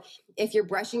accumulate. So if you're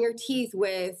brushing your teeth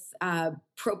with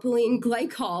propylene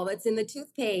glycol that's in the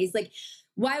toothpaste, like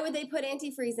why would they put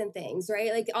antifreeze in things,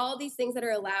 right? Like all these things that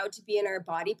are allowed to be in our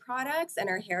body products and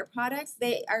our hair products,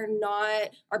 they are not,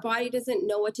 our body doesn't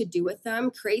know what to do with them,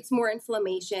 creates more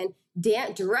inflammation,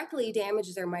 directly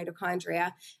damages our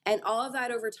mitochondria. And all of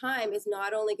that over time is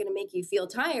not only going to make you feel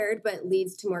tired, but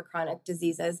leads to more chronic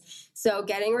diseases. So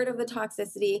getting rid of the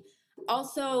toxicity,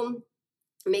 also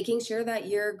making sure that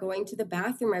you're going to the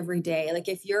bathroom every day. Like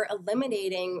if you're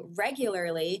eliminating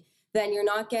regularly, then you're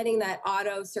not getting that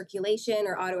auto circulation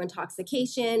or auto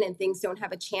intoxication and things don't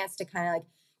have a chance to kind of like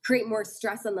create more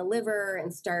stress on the liver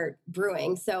and start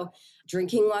brewing. So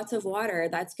drinking lots of water,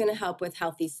 that's going to help with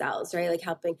healthy cells, right? Like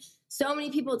helping. So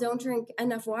many people don't drink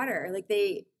enough water. Like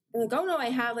they're like, oh no, I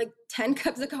have like 10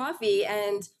 cups of coffee.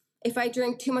 And if I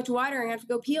drink too much water, I have to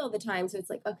go pee all the time. So it's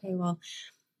like, okay, well,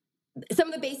 some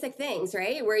of the basic things,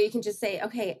 right? Where you can just say,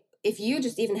 okay, if you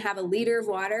just even have a liter of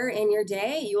water in your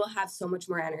day, you will have so much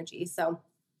more energy. So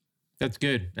that's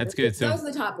good. That's good. So those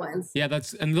are the top ones. Yeah,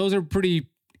 and those are pretty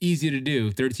easy to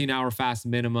do. 13-hour fast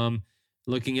minimum,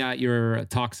 looking at your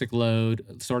toxic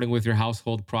load, starting with your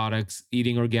household products,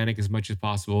 eating organic as much as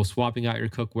possible, swapping out your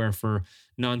cookware for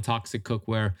non-toxic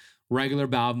cookware, regular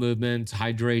bowel movements,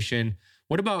 hydration.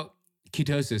 What about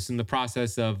ketosis and the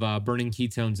process of burning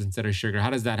ketones instead of sugar? How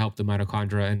does that help the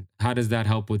mitochondria, and how does that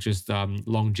help with just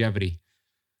longevity?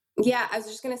 Yeah, I was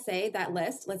just going to say that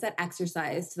list, let's add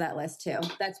exercise to that list too.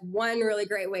 That's one really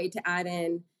great way to add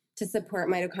in to support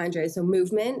mitochondria. So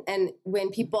movement. And when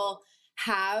people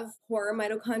have poor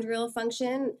mitochondrial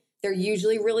function, they're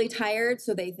usually really tired.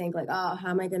 So they think like, oh, how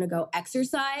am I going to go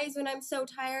exercise when I'm so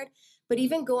tired? But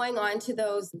even going on to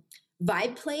those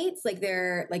vibe plates, like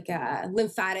they're like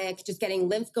lymphatic, just getting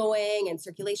lymph going and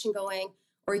circulation going.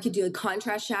 Or you could do like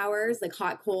contrast showers, like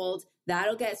hot, cold,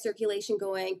 that'll get circulation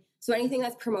going. So anything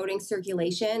that's promoting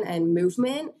circulation and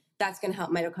movement, that's going to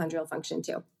help mitochondrial function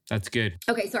too. That's good.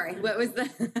 Okay, sorry. What was the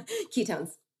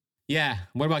ketones? Yeah.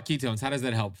 What about ketones? How does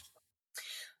that help?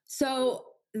 So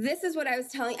this is what I was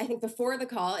telling, I think before the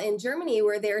call in Germany,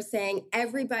 where they're saying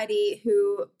everybody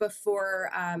who before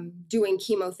doing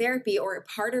chemotherapy or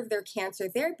part of their cancer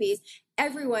therapies,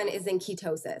 everyone is in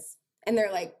ketosis. And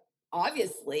they're like,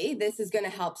 obviously, this is going to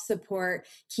help support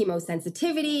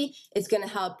chemosensitivity. It's going to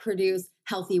help produce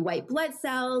healthy white blood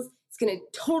cells. It's going to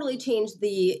totally change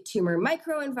the tumor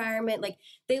microenvironment. Like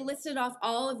they listed off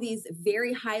all of these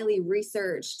very highly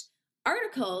researched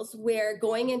articles where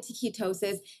going into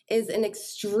ketosis is an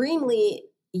extremely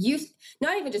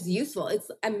not even just useful,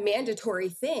 it's a mandatory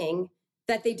thing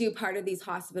that they do part of these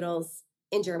hospitals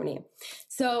in Germany.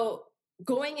 So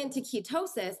going into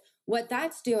ketosis, what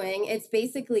that's doing, it's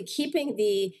basically keeping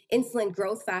the insulin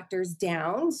growth factors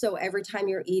down. So every time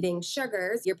you're eating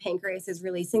sugars, your pancreas is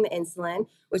releasing the insulin,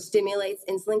 which stimulates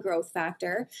insulin growth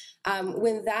factor.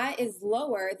 When that is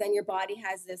lower, then your body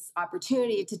has this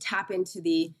opportunity to tap into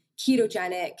the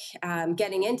ketogenic,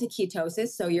 getting into ketosis.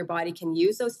 So your body can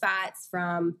use those fats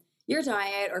from your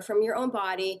diet or from your own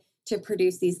body to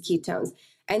produce these ketones.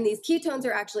 And these ketones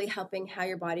are actually helping how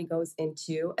your body goes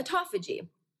into autophagy.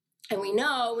 And we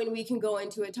know when we can go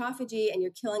into autophagy and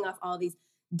you're killing off all these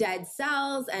dead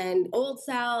cells and old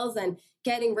cells and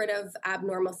getting rid of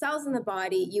abnormal cells in the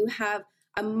body, you have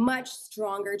a much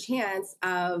stronger chance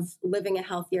of living a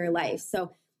healthier life.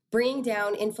 So bringing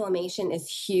down inflammation is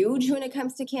huge when it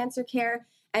comes to cancer care,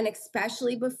 and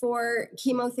especially before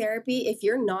chemotherapy. If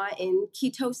you're not in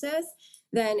ketosis,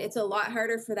 then it's a lot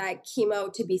harder for that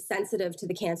chemo to be sensitive to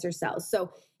the cancer cells.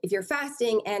 So if you're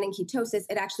fasting and in ketosis,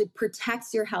 it actually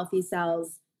protects your healthy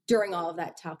cells during all of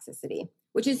that toxicity,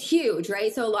 which is huge,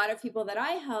 right? So a lot of people that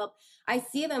I help, I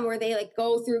see them where they like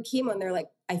go through chemo and they're like,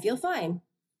 I feel fine.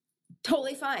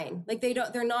 Totally fine. Like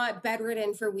they're not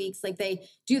bedridden for weeks. Like they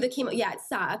do the chemo. Yeah, it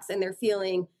sucks. And they're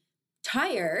feeling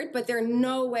tired, but they're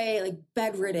no way like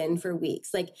bedridden for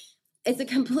weeks. Like it's a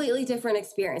completely different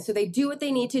experience. So they do what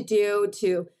they need to do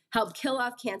to help kill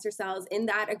off cancer cells in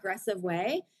that aggressive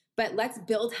way, but let's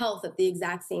build health at the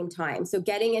exact same time. So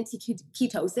getting into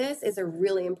ketosis is a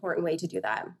really important way to do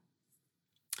that.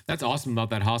 That's awesome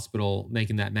about that hospital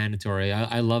making that mandatory.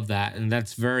 I love that. And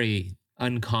that's very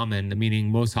uncommon,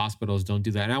 meaning most hospitals don't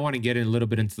do that. And I want to get in a little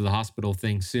bit into the hospital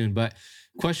thing soon, but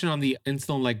question on the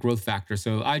insulin-like growth factor.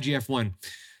 So IGF-1,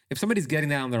 if somebody's getting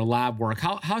that on their lab work,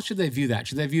 how should they view that?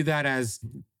 Should they view that as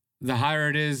the higher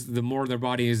it is, the more their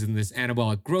body is in this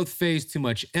anabolic growth phase, too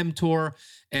much mTOR?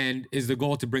 And is the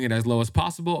goal to bring it as low as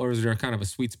possible, or is there kind of a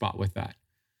sweet spot with that?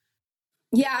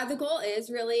 Yeah, the goal is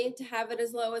really to have it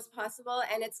as low as possible,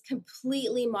 and it's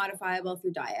completely modifiable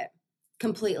through diet.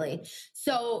 Completely.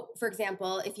 So, for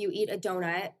example, if you eat a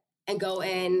donut and go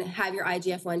in, have your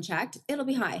IGF-1 checked, it'll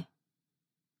be high.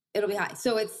 It'll be high.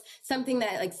 So it's something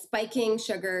that like spiking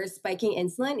sugars, spiking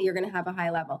insulin, you're going to have a high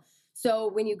level.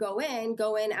 So when you go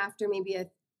in after maybe a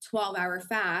 12-hour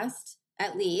fast,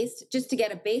 at least, just to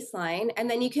get a baseline. And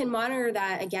then you can monitor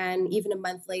that again, even a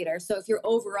month later. So if your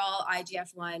overall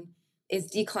IGF-1 is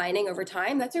declining over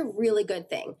time, that's a really good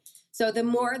thing. So the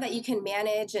more that you can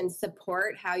manage and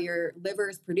support how your liver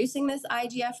is producing this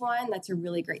IGF-1, that's a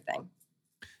really great thing.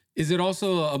 Is it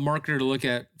also a marker to look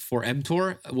at for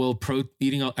mTOR? Will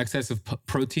eating excessive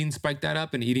protein spike that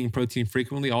up, and eating protein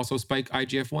frequently also spike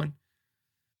IGF-1?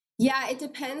 Yeah, it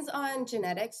depends on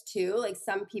genetics too. Like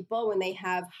some people, when they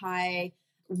have high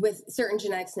with certain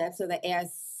genetic SNPs, so the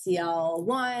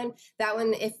ASCL1, that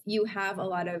one, if you have a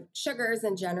lot of sugars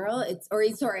in general,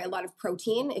 a lot of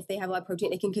protein, if they have a lot of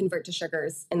protein, it can convert to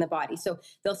sugars in the body. So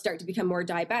they'll start to become more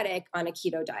diabetic on a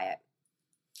keto diet.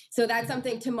 So that's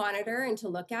something to monitor and to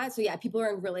look at. So yeah, people are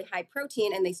in really high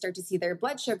protein and they start to see their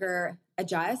blood sugar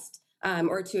adjust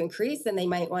or to increase, then they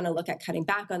might want to look at cutting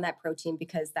back on that protein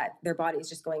because that their body is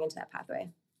just going into that pathway.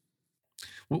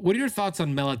 What are your thoughts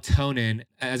on melatonin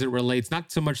as it relates,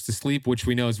 not so much to sleep, which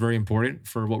we know is very important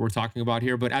for what we're talking about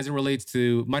here, but as it relates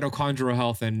to mitochondrial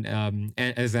health and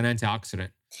as an antioxidant?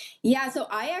 Yeah, so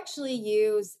I actually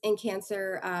use in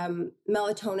cancer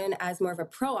melatonin as more of a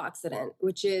pro-oxidant,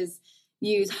 which is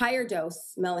use higher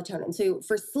dose melatonin. So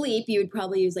for sleep, you would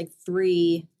probably use like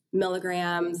 3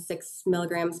 milligrams, 6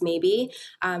 milligrams maybe.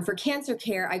 For cancer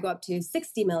care, I go up to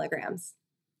 60 milligrams.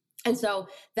 And so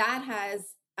that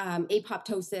has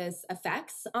apoptosis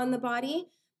effects on the body,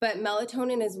 but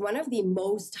melatonin is one of the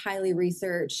most highly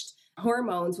researched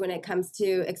hormones when it comes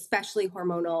to especially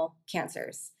hormonal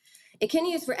cancers. It can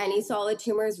be used for any solid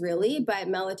tumors, really, but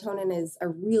melatonin is a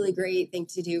really great thing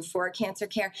to do for cancer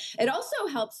care. It also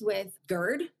helps with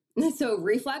GERD. So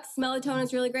reflux melatonin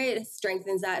is really great. It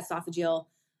strengthens that esophageal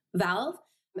valve.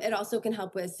 It also can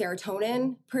help with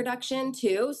serotonin production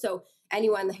too. So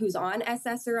anyone who's on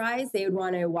SSRIs, they would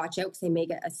want to watch out because they may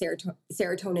get a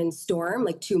serotonin storm,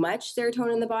 like too much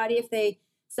serotonin in the body if they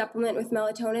supplement with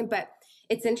melatonin. But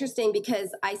it's interesting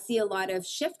because I see a lot of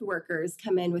shift workers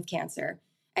come in with cancer.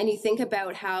 And you think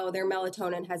about how their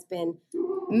melatonin has been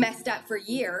messed up for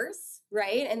years,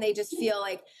 right? And they just feel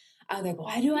like, oh, like,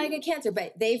 why do I get cancer?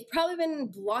 But they've probably been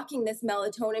blocking this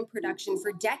melatonin production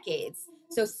for decades.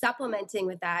 So supplementing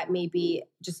with that may be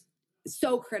just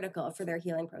so critical for their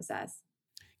healing process.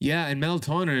 Yeah, and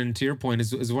melatonin, to your point,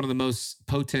 is one of the most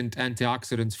potent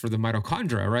antioxidants for the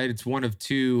mitochondria, right? It's one of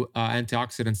two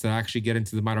antioxidants that actually get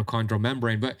into the mitochondrial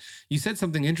membrane. But you said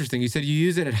something interesting. You said you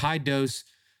use it at high dose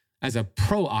as a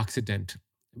pro-oxidant.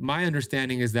 My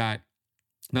understanding is that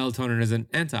melatonin is an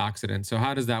antioxidant. So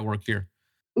how does that work here?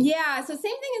 Yeah, so same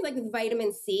thing as like with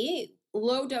vitamin C,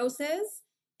 low doses,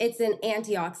 it's an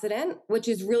antioxidant, which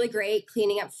is really great,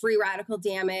 cleaning up free radical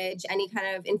damage, any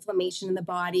kind of inflammation in the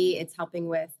body. It's helping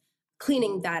with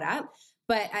cleaning that up.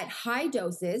 But at high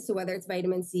doses, so whether it's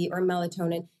vitamin C or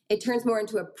melatonin, it turns more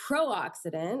into a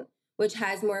pro-oxidant, which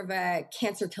has more of a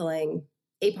cancer killing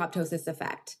apoptosis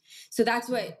effect. So that's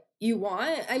what you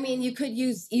want. I mean, you could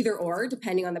use either or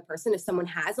depending on the person. If someone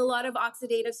has a lot of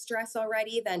oxidative stress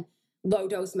already, then low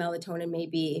dose melatonin may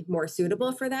be more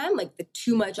suitable for them. Like the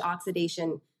too much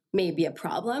oxidation may be a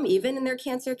problem even in their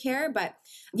cancer care. But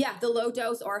yeah, the low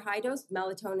dose or high dose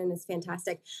melatonin is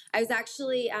fantastic. I was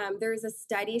actually, there's a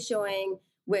study showing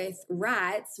with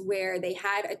rats where they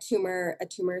had a tumor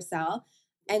cell.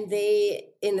 And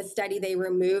in the study, they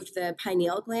removed the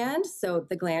pineal gland, so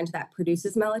the gland that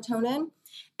produces melatonin.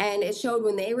 And it showed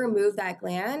when they removed that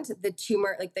gland, the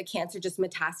tumor, like the cancer just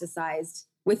metastasized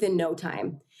within no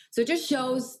time. So it just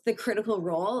shows the critical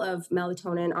role of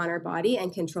melatonin on our body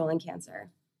and controlling cancer.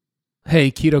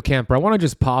 Hey, Keto Camper, I want to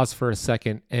just pause for a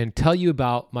second and tell you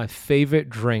about my favorite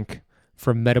drink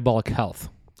for metabolic health.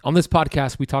 On this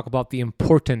podcast, we talk about the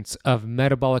importance of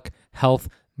metabolic health,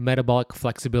 metabolic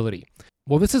flexibility.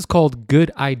 Well, this is called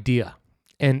Good Idea,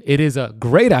 and it is a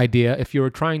great idea if you're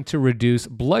trying to reduce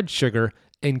blood sugar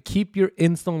and keep your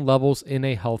insulin levels in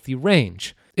a healthy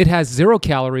range. It has 0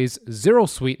 calories, 0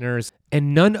 sweeteners,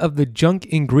 and none of the junk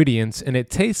ingredients, and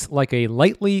it tastes like a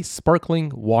lightly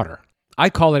sparkling water. I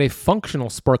call it a functional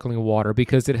sparkling water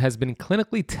because it has been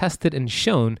clinically tested and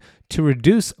shown to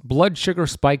reduce blood sugar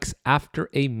spikes after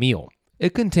a meal.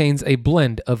 It contains a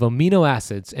blend of amino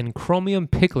acids and chromium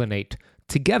picolinate.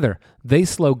 Together, they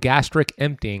slow gastric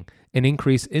emptying and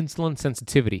increase insulin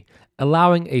sensitivity,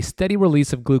 allowing a steady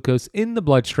release of glucose in the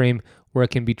bloodstream where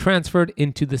it can be transferred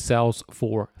into the cells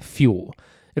for fuel.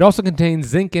 It also contains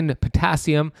zinc and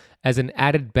potassium as an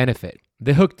added benefit.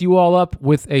 They hooked you all up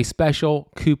with a special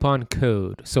coupon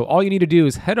code. So all you need to do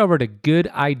is head over to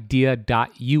goodidea.us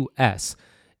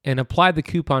and apply the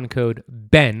coupon code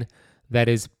BEN, that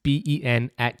is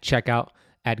BEN, at checkout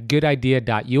at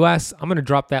goodidea.us. I'm going to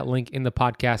drop that link in the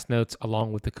podcast notes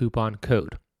along with the coupon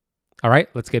code. All right,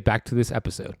 let's get back to this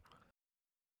episode.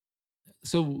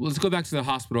 So let's go back to the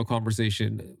hospital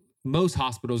conversation. Most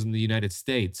hospitals in the United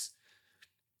States,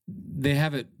 they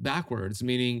have it backwards,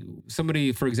 meaning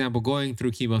somebody, for example, going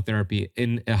through chemotherapy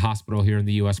in a hospital here in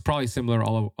the US, probably similar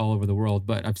all over the world,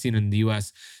 but I've seen in the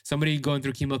US, somebody going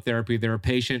through chemotherapy, they're a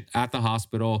patient at the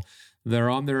hospital, they're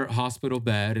on their hospital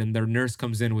bed, and their nurse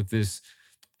comes in with this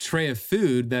tray of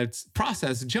food that's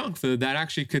processed junk food that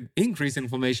actually could increase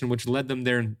inflammation, which led them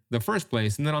there in the first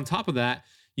place. And then on top of that,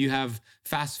 you have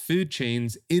fast food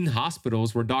chains in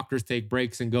hospitals where doctors take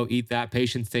breaks and go eat that,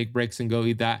 patients take breaks and go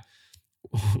eat that.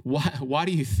 Why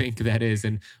do you think that is?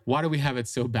 And why do we have it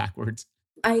so backwards?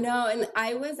 I know. And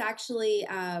I was actually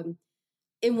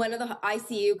in one of the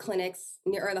ICU clinics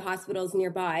or the hospitals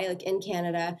nearby, like in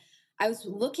Canada. I was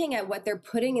looking at what they're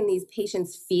putting in these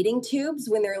patients' feeding tubes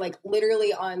when they're like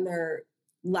literally on their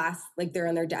last, like they're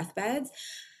on their deathbeds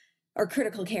or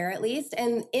critical care at least.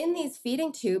 And in these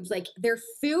feeding tubes, like their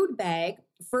food bag,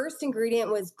 first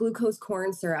ingredient was glucose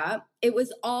corn syrup. It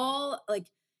was all like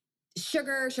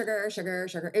sugar.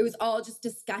 It was all just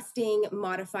disgusting,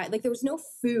 modified. Like there was no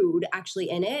food actually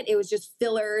in it. It was just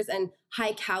fillers and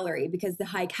high calorie, because the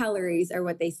high calories are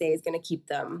what they say is going to keep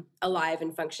them alive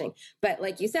and functioning. But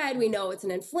like you said, we know it's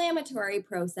an inflammatory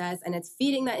process and it's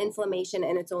feeding that inflammation,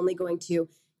 and it's only going to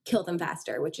kill them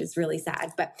faster, which is really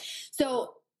sad. But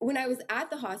so when I was at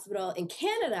the hospital in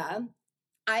Canada,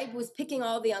 I was picking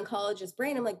all the oncologist's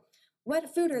brain. I'm like,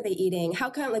 what food are they eating? How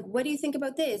come, like, what do you think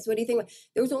about this? What do you think?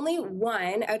 There was only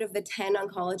one out of the 10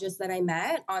 oncologists that I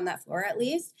met on that floor, at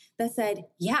least, that said,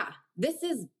 yeah, this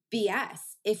is BS.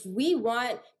 If we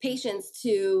want patients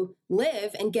to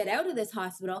live and get out of this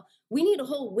hospital, we need a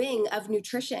whole wing of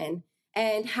nutrition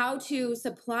and how to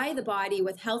supply the body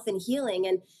with health and healing.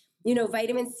 And,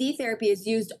 vitamin C therapy is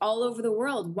used all over the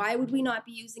world. Why would we not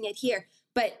be using it here?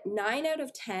 But 9 out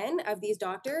of 10 of these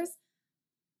doctors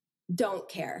don't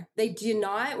care. They did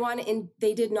not want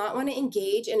to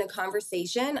engage in a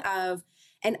conversation of,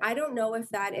 and I don't know if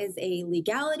that is a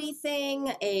legality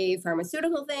thing, a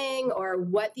pharmaceutical thing, or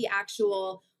what the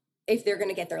actual, if they're going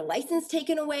to get their license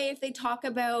taken away, if they talk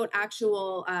about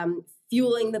actual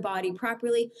fueling the body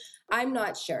properly. I'm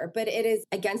not sure, but it is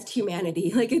against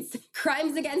humanity. Like, it's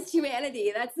crimes against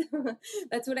humanity.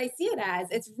 That's what I see it as.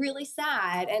 It's really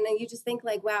sad. And then you just think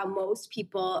like, wow, most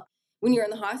people, when you're in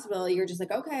the hospital, you're just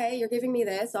like, okay, you're giving me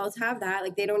this, I'll have that.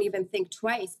 Like, they don't even think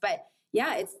twice. But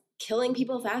yeah, it's killing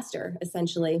people faster,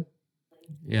 essentially.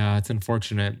 Yeah, it's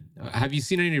unfortunate. Have you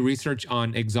seen any research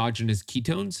on exogenous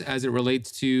ketones as it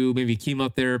relates to maybe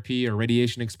chemotherapy or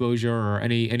radiation exposure, or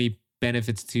any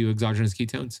benefits to exogenous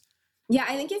ketones? Yeah,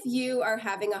 I think if you are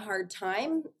having a hard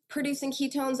time producing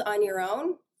ketones on your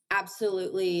own,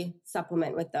 absolutely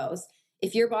supplement with those.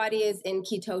 If your body is in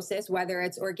ketosis, whether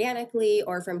it's organically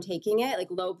or from taking it, like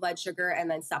low blood sugar, and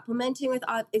then supplementing with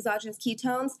exogenous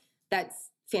ketones, that's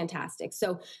fantastic.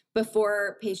 So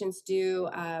before patients do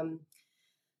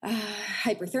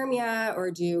hyperthermia or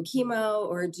do chemo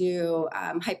or do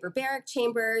hyperbaric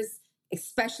chambers,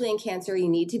 especially in cancer, you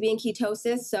need to be in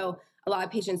ketosis. So a lot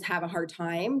of patients have a hard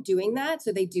time doing that.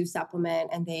 So they do supplement,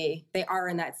 and they are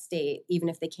in that state, even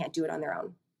if they can't do it on their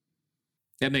own.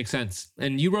 That makes sense.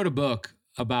 And you wrote a book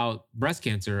about breast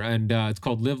cancer, and it's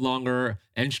called Live Longer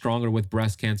and Stronger with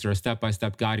Breast Cancer, a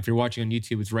step-by-step guide. If you're watching on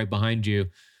YouTube, it's right behind you.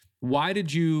 Why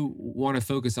did you want to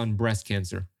focus on breast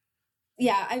cancer?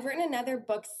 Yeah, I've written another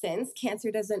book since,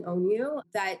 Cancer Doesn't Own You,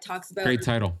 that talks about Great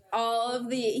title. all of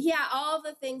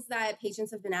the things that patients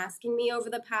have been asking me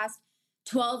over the past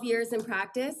 12 years in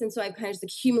practice. And so I've kind of just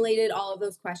accumulated all of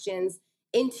those questions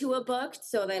into a book,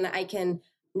 so then I can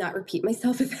not repeat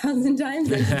myself 1,000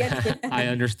 times. And I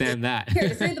understand that. Here,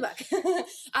 just read the book.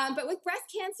 But with breast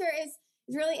cancer is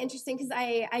really interesting because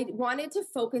I wanted to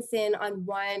focus in on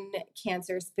one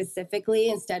cancer specifically,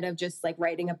 instead of just like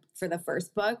writing for the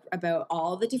first book about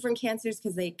all the different cancers,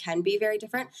 because they can be very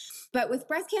different. But with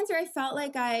breast cancer, I felt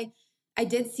like I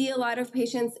did see a lot of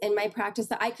patients in my practice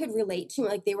that I could relate to.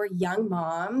 Like, they were young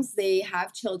moms, they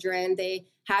have children, they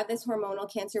have this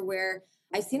hormonal cancer where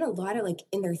I've seen a lot of like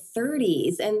in their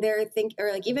 30s and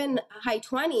or like even high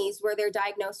 20s where they're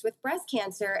diagnosed with breast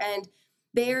cancer, and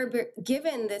they're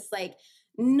given this like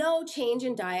no change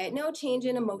in diet, no change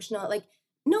in emotional, like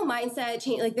no mindset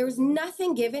change. Like, there was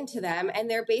nothing given to them. And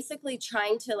they're basically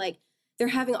trying to they're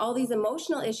having all these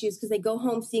emotional issues because they go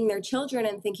home seeing their children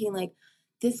and thinking like,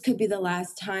 this could be the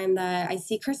last time that I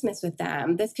see Christmas with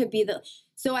them. This could be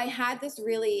so I had this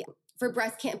really for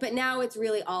breast cancer, but now it's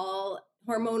really all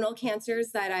hormonal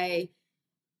cancers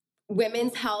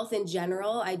women's health in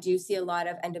general. I do see a lot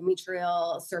of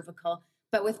endometrial, cervical,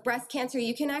 but with breast cancer,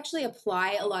 you can actually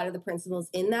apply a lot of the principles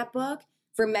in that book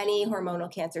for many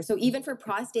hormonal cancers. So even for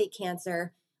prostate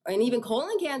cancer and even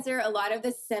colon cancer, a lot of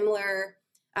the similar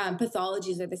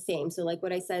pathologies are the same. So like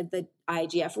what I said, the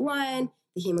IGF-1,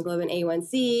 the hemoglobin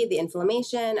A1C, the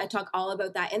inflammation, I talk all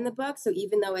about that in the book. So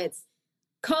even though it's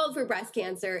called for breast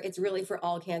cancer, it's really for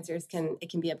all cancers. It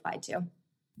can be applied to.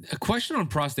 A question on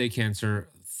prostate cancer.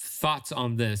 Thoughts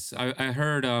on this? I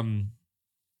heard,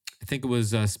 I think it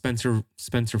was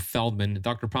Spencer Feldman.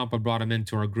 Dr. Pompa brought him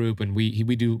into our group, and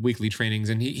we do weekly trainings.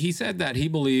 And he said that he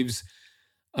believes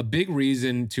a big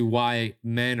reason to why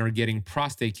men are getting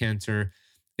prostate cancer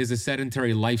is a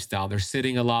sedentary lifestyle. They're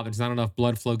sitting a lot. There's not enough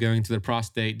blood flow going to their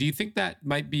prostate. Do you think that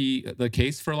might be the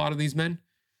case for a lot of these men?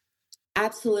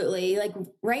 Absolutely. Like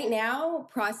right now,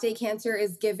 prostate cancer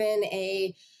is given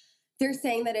they're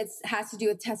saying that it has to do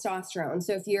with testosterone.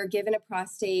 So if you're given a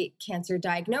prostate cancer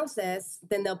diagnosis,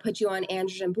 then they'll put you on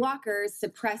androgen blockers,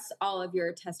 suppress all of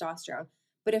your testosterone.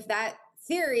 But if that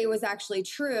theory was actually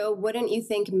true, wouldn't you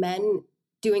think men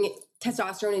doing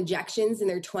testosterone injections in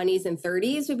their 20s and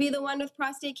 30s would be the one with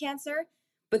prostate cancer?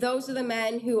 But those are the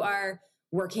men who are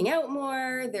working out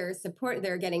more,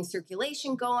 they're getting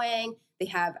circulation going, they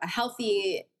have a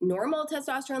healthy, normal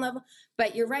testosterone level.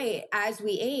 But you're right, as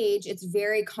we age, it's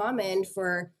very common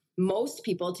for most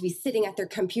people to be sitting at their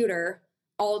computer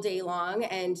all day long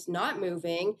and not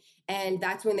moving. And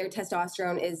that's when their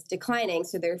testosterone is declining.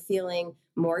 So they're feeling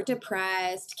more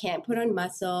depressed, can't put on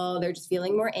muscle. They're just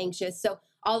feeling more anxious. So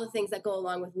all the things that go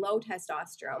along with low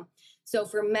testosterone. So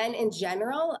for men in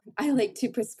general, I like to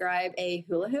prescribe a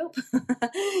hula hoop,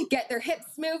 get their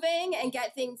hips moving and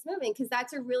get things moving, because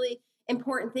that's a really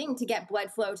important thing to get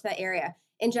blood flow to that area.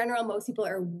 In general, most people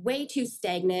are way too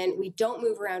stagnant. We don't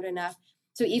move around enough.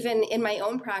 So even in my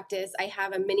own practice, I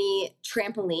have a mini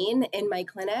trampoline in my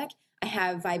clinic. I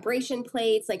have vibration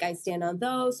plates, like I stand on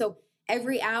those. So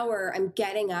every hour I'm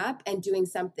getting up and doing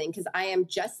something, because I am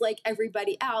just like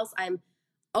everybody else. I'm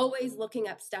always looking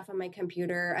up stuff on my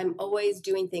computer. I'm always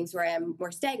doing things where I am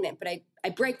more stagnant, but I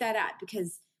break that up,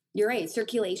 because you're right,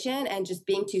 circulation and just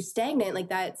being too stagnant, like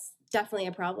that's definitely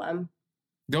a problem.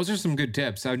 Those are some good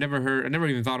tips. I never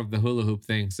even thought of the hula hoop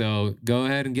thing. So go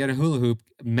ahead and get a hula hoop,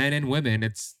 men and women.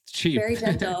 It's cheap. Very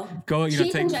gentle.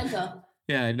 Cheap and gentle.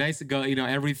 Yeah, nice to go,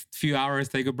 every few hours,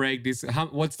 take a break.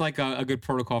 What's like a good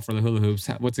protocol for the hula hoops?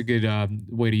 What's a good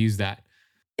way to use that?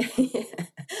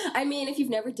 I mean, if you've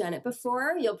never done it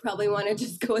before, you'll probably want to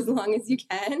just go as long as you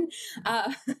can.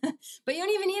 But you don't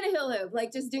even need a hula hoop,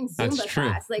 like just doing Zumba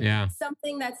class, like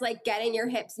something that's like getting your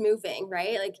hips moving,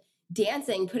 right? Like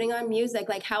dancing, putting on music.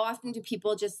 Like how often do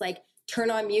people just like turn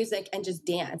on music and just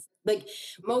dance? Like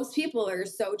most people are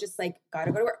so just like,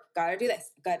 gotta go to work, gotta do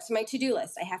this, got to my to-do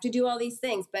list, I have to do all these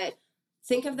things. But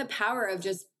think of the power of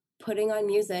just putting on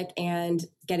music and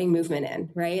getting movement in,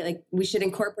 right? Like we should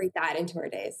incorporate that into our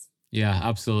days. Yeah,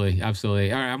 absolutely.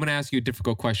 Absolutely. All right. I'm going to ask you a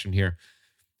difficult question here.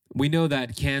 We know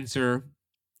that cancer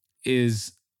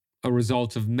is a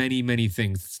result of many, many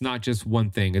things. It's not just one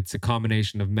thing. It's a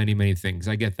combination of many, many things.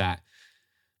 I get that.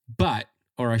 But,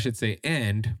 or I should say,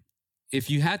 and if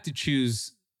you had to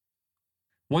choose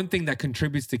one thing that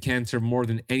contributes to cancer more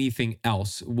than anything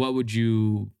else, what would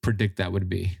you predict that would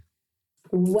be?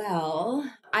 Well,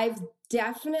 I've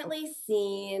definitely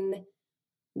seen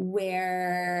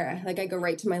where like I go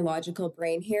right to my logical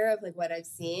brain here of like what I've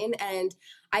seen. And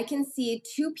I can see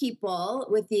two people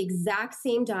with the exact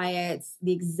same diets,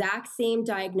 the exact same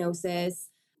diagnosis,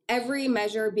 every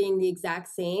measure being the exact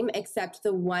same, except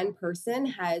the one person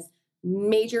has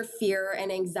major fear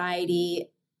and anxiety,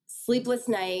 sleepless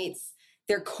nights,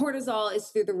 their cortisol is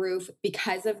through the roof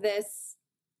because of this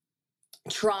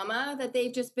trauma that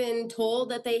they've just been told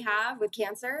that they have with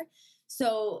cancer.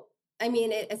 So I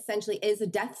mean, it essentially is a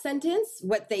death sentence,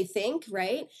 what they think,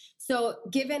 right? So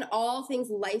given all things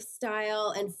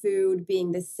lifestyle and food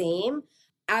being the same,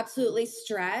 absolutely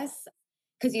stress,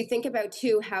 because you think about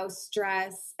too how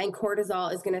stress and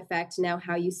cortisol is going to affect now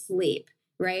how you sleep,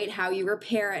 right? How you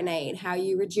repair at night, how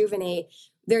you rejuvenate.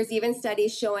 There's even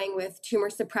studies showing with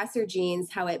tumor suppressor genes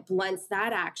how it blunts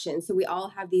that action. So we all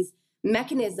have these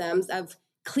mechanisms of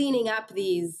cleaning up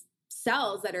these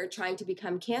cells that are trying to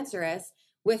become cancerous.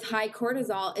 With high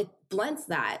cortisol, it blunts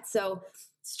that. So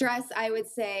stress, I would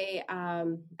say,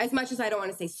 as much as I don't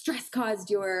want to say stress caused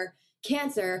your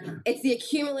cancer, it's the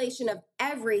accumulation of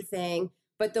everything.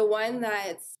 But the one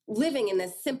that's living in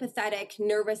this sympathetic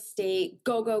nervous state,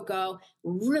 go, go, go,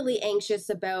 really anxious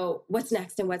about what's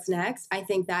next and what's next, I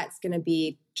think that's going to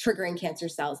be triggering cancer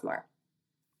cells more.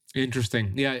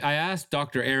 Interesting. Yeah, I asked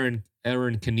Dr. Erin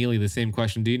Keneally the same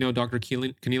question. Do you know Dr.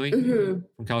 Keneally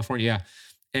from California? Yeah.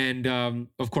 And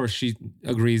of course, she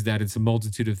agrees that it's a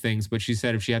multitude of things, but she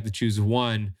said if she had to choose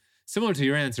one, similar to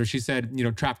your answer, she said,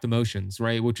 trapped emotions,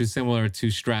 right? Which is similar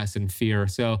to stress and fear.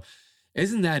 So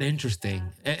isn't that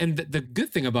interesting? And the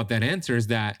good thing about that answer is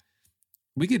that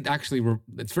we could actually,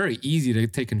 it's very easy to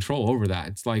take control over that.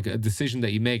 It's like a decision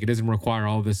that you make. It doesn't require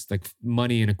all this like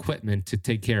money and equipment to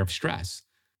take care of stress.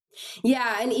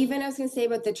 Yeah. And even I was going to say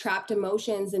about the trapped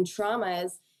emotions and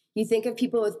traumas, you think of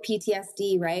people with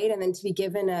PTSD, right? And then to be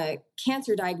given a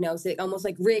cancer diagnosis, it almost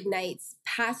like reignites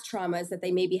past traumas that they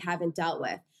maybe haven't dealt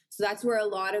with. So that's where a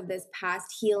lot of this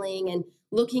past healing and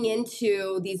looking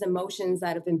into these emotions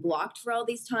that have been blocked for all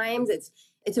these times,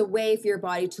 it's a way for your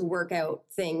body to work out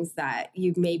things that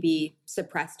you've maybe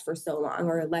suppressed for so long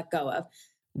or let go of.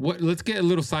 Let's get a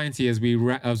little sciencey as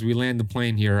we land the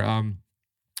plane here.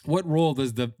 What role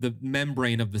does the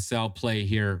membrane of the cell play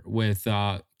here with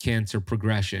cancer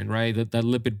progression, right? That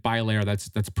lipid bilayer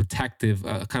that's protective,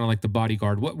 kind of like the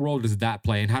bodyguard. What role does that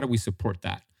play, and how do we support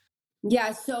that?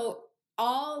 Yeah, so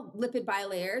all lipid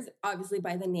bilayers, obviously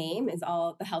by the name, is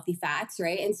all the healthy fats,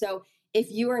 right? And so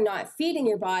if you are not feeding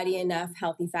your body enough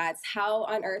healthy fats, how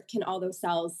on earth can all those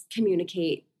cells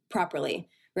communicate properly,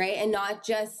 right? And not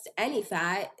just any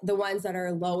fat, the ones that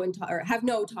are low in or have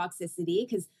no toxicity,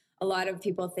 because a lot of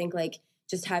people think like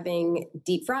just having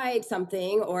deep fried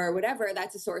something or whatever,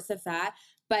 that's a source of fat.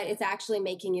 but it's actually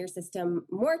making your system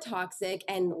more toxic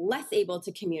and less able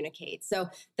to communicate. So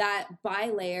that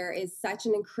bilayer is such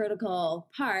an critical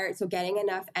part. So getting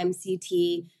enough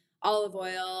MCT, olive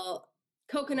oil,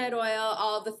 coconut oil,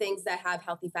 all the things that have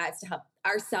healthy fats to help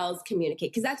our cells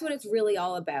communicate, because that's what it's really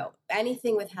all about.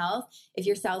 Anything with health, if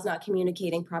your cell's not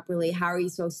communicating properly, how are you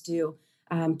supposed to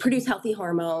produce healthy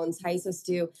hormones? How are you supposed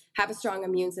to have a strong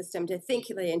immune system, to think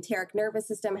the enteric nervous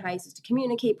system? How are you supposed to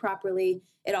communicate properly?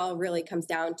 It all really comes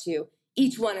down to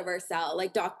each one of our cells.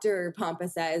 Like Dr. Pompa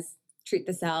says, treat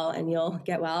the cell and you'll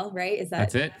get well, right?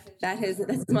 That's it? That's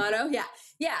his motto? Yeah.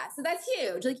 Yeah. So that's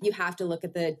huge. Like you have to look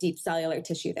at the deep cellular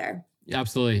tissue there.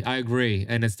 Absolutely. I agree.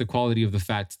 And it's the quality of the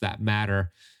fats that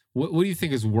matter. What do you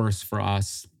think is worse for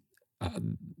us?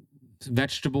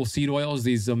 Vegetable seed oils,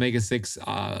 these omega-6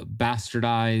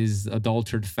 bastardized,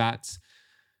 adulterated fats,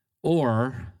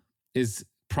 or is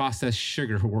processed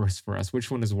sugar worse for us? Which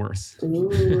one is worse?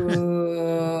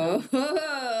 Ooh.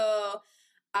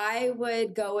 I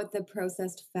would go with the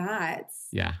processed fats.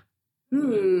 Yeah.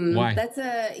 Why?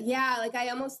 Why? I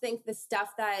almost think the stuff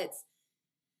that's,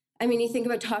 you think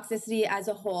about toxicity as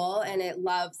a whole, and it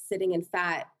loves sitting in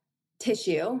fat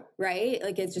tissue, right?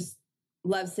 Like it just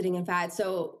loves sitting in fat.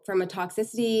 So from a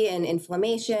toxicity and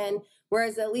inflammation,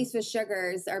 whereas at least with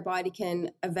sugars, our body can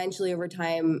eventually over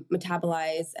time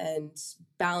metabolize and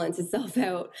balance itself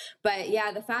out. But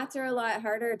yeah, the fats are a lot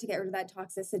harder to get rid of that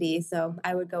toxicity. So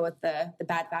I would go with the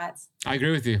bad fats. I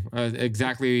agree with you.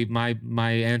 Exactly. My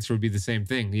answer would be the same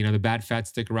thing. The bad fats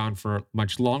stick around for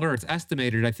much longer. It's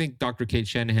estimated. I think Dr. Kate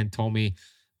Shanahan told me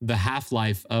the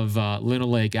half-life of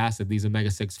linoleic acid, these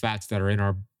omega-6 fats that are in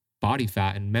our body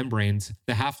fat and membranes,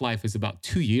 the half-life is about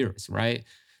 2 years, right?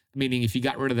 Meaning if you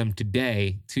got rid of them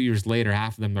today, 2 years later,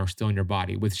 half of them are still in your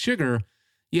body. With sugar,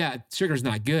 yeah, sugar's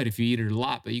not good if you eat it a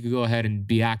lot, but you could go ahead and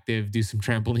be active, do some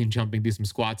trampoline jumping, do some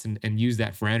squats and use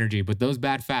that for energy. But those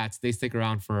bad fats, they stick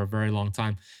around for a very long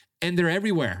time and they're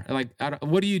everywhere.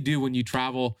 What do you do when you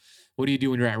travel? What do you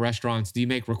do when you're at restaurants? Do you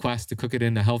make requests to cook it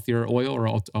in a healthier oil or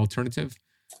alternative?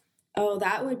 Oh,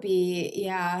 that would be,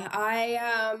 yeah.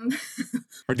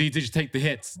 Or do you just take the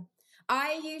hits?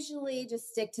 I usually just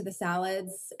stick to the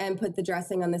salads and put the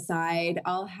dressing on the side.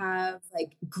 I'll have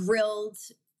grilled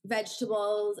fish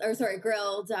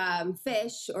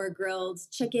or grilled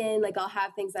chicken. I'll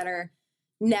have things that are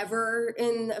never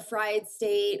in a fried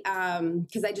state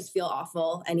because I just feel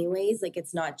awful anyways.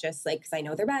 It's not just because I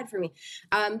know they're bad for me.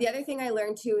 The other thing I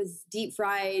learned too is deep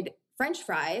fried French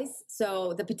fries.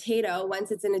 So the potato,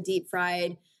 once it's in a deep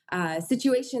fried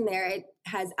situation there, it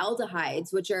has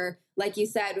aldehydes, which are, like you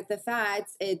said, with the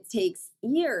fats, it takes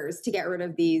years to get rid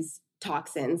of these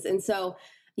toxins. And so,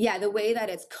 yeah, the way that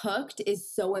it's cooked is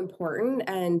so important.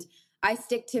 And I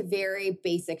stick to very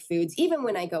basic foods, even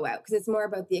when I go out, because it's more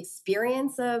about the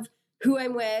experience of who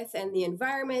I'm with and the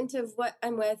environment of what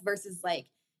I'm with versus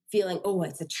feeling, oh,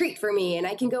 it's a treat for me. And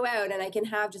I can go out and I can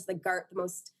have just the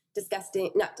most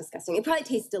not disgusting. It probably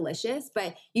tastes delicious,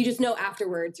 but you just know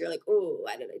afterwards, you're like, oh,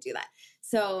 why did I do that?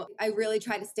 So I really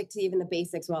try to stick to even the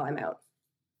basics while I'm out.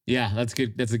 Yeah, that's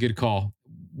good. That's a good call.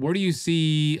 Where do you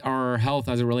see our health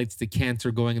as it relates to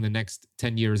cancer going in the next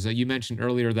 10 years? You mentioned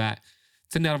earlier that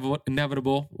it's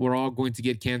inevitable. We're all going to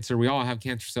get cancer. We all have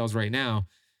cancer cells right now,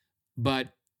 but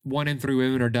 1 in 3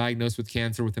 women are diagnosed with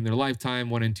cancer within their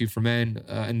lifetime, 1 in 2 for men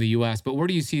in the US. But where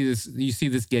do you see this? Do you see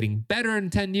this getting better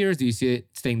in 10 years? Do you see it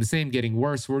staying the same, getting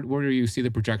worse? Where do you see the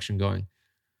projection going?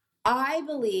 I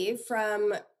believe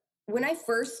from when I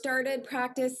first started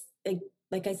practice,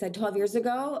 like I said, 12 years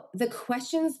ago, the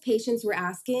questions patients were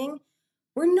asking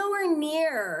were nowhere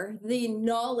near the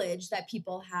knowledge that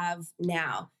people have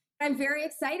now. I'm very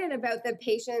excited about the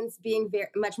patients being very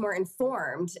much more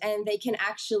informed and they can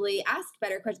actually ask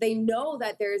better questions. They know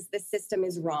that the system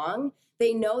is wrong.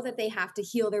 They know that they have to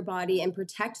heal their body and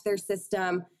protect their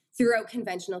system throughout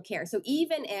conventional care. So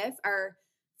even if our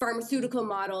pharmaceutical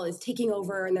model is taking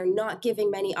over and they're not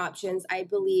giving many options, I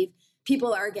believe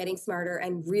people are getting smarter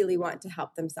and really want to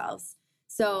help themselves.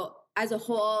 So as a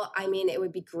whole, it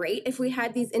would be great if we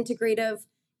had these integrative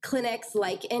clinics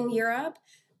like in Europe.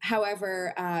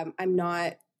 However, I'm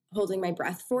not holding my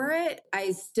breath for it.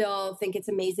 I still think it's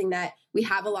amazing that we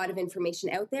have a lot of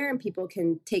information out there and people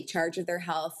can take charge of their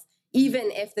health, even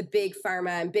if the big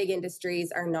pharma and big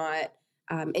industries are not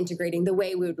integrating the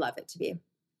way we would love it to be.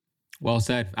 Well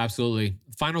said. Absolutely.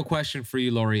 Final question for you,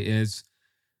 Lori, is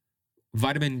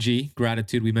vitamin G,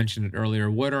 gratitude. We mentioned it earlier.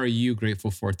 What are you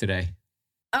grateful for today?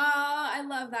 I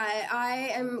love that. I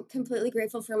am completely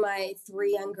grateful for my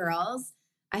 3 young girls.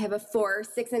 I have a 4,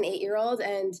 6, and 8-year-old.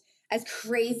 And as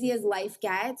crazy as life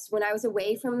gets, when I was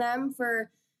away from them for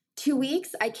 2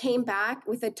 weeks, I came back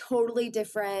with a totally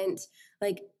different,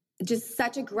 like, just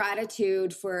such a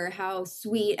gratitude for how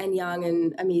sweet and young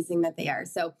and amazing that they are.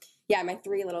 So yeah, my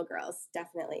 3 little girls,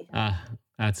 definitely.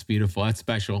 That's beautiful. That's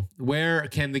special. Where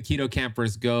can the Keto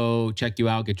Campers go check you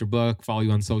out, get your book, follow you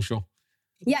on social?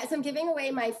 Yeah, so I'm giving away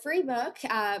my free book,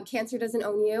 Cancer Doesn't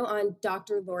Own You, on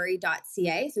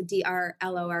drlori.ca. So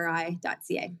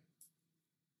drlori.ca.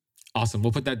 Awesome.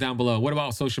 We'll put that down below. What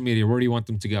about social media? Where do you want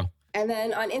them to go? And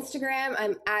then on Instagram,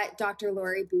 I'm at Dr.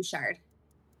 Lori Bouchard.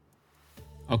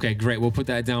 Okay, great. We'll put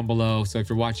that down below. So if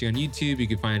you're watching on YouTube, you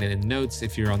can find it in the notes.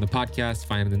 If you're on the podcast,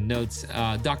 find it in the notes.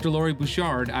 Dr. Lori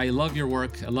Bouchard, I love your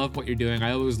work. I love what you're doing.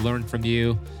 I always learn from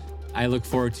you. I look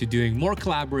forward to doing more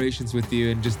collaborations with you.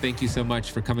 And just thank you so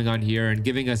much for coming on here and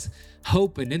giving us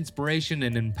hope and inspiration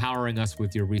and empowering us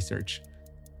with your research.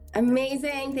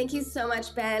 Amazing. Thank you so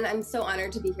much, Ben. I'm so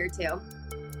honored to be here too.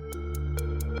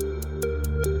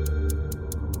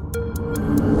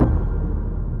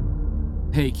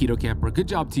 Hey, Keto Camper. Good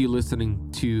job to you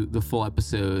listening to the full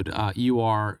episode. You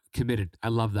are committed. I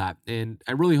love that. And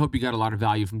I really hope you got a lot of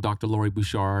value from Dr. Lori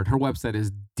Bouchard. Her website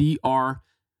is drlori.ca.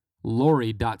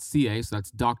 So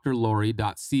that's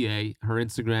drlori.ca. Her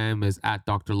Instagram is at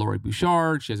Dr. Lori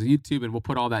Bouchard. She has a YouTube, and we'll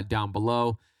put all that down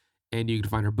below. And you can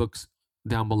find her books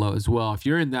down below as well. If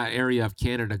you're in that area of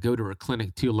Canada, go to her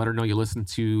clinic too. Let her know you listened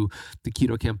to the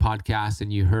Keto Camp podcast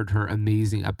and you heard her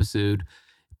amazing episode.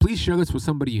 Please share this with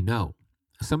somebody you know.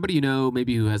 Somebody you know,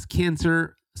 maybe who has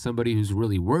cancer, somebody who's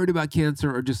really worried about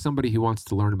cancer, or just somebody who wants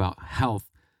to learn about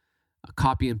health.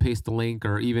 Copy and paste the link,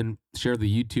 or even share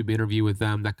the YouTube interview with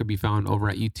them. That could be found over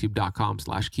at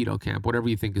youtube.com/KetoCamp, whatever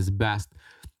you think is best.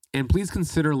 And please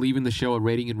consider leaving the show a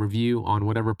rating and review on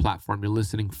whatever platform you're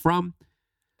listening from.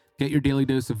 Get your daily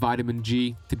dose of vitamin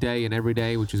G today and every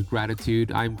day, which is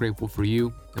gratitude. I'm grateful for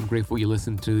you. I'm grateful you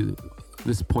listened to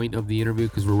this point of the interview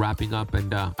because we're wrapping up,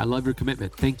 and I love your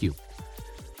commitment. Thank you.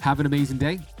 Have an amazing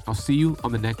day. I'll see you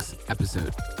on the next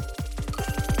episode.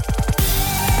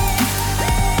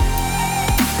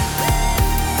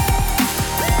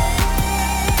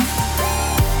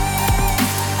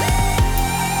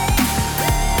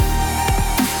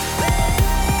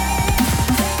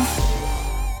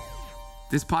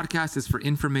 This podcast is for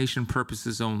information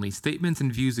purposes only. Statements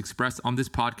and views expressed on this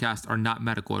podcast are not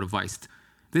medical advice.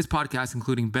 This podcast,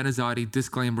 including Ben Azadi,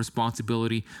 disclaims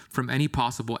responsibility from any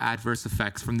possible adverse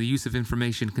effects from the use of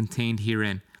information contained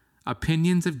herein.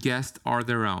 Opinions of guests are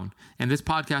their own, and this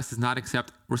podcast does not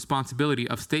accept responsibility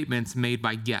of statements made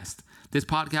by guests. This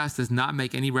podcast does not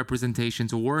make any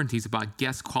representations or warranties about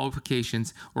guest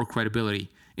qualifications or credibility.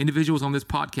 Individuals on this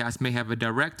podcast may have a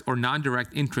direct or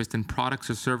non-direct interest in products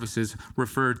or services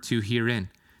referred to herein.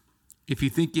 If you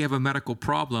think you have a medical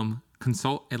problem,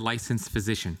 consult a licensed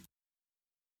physician.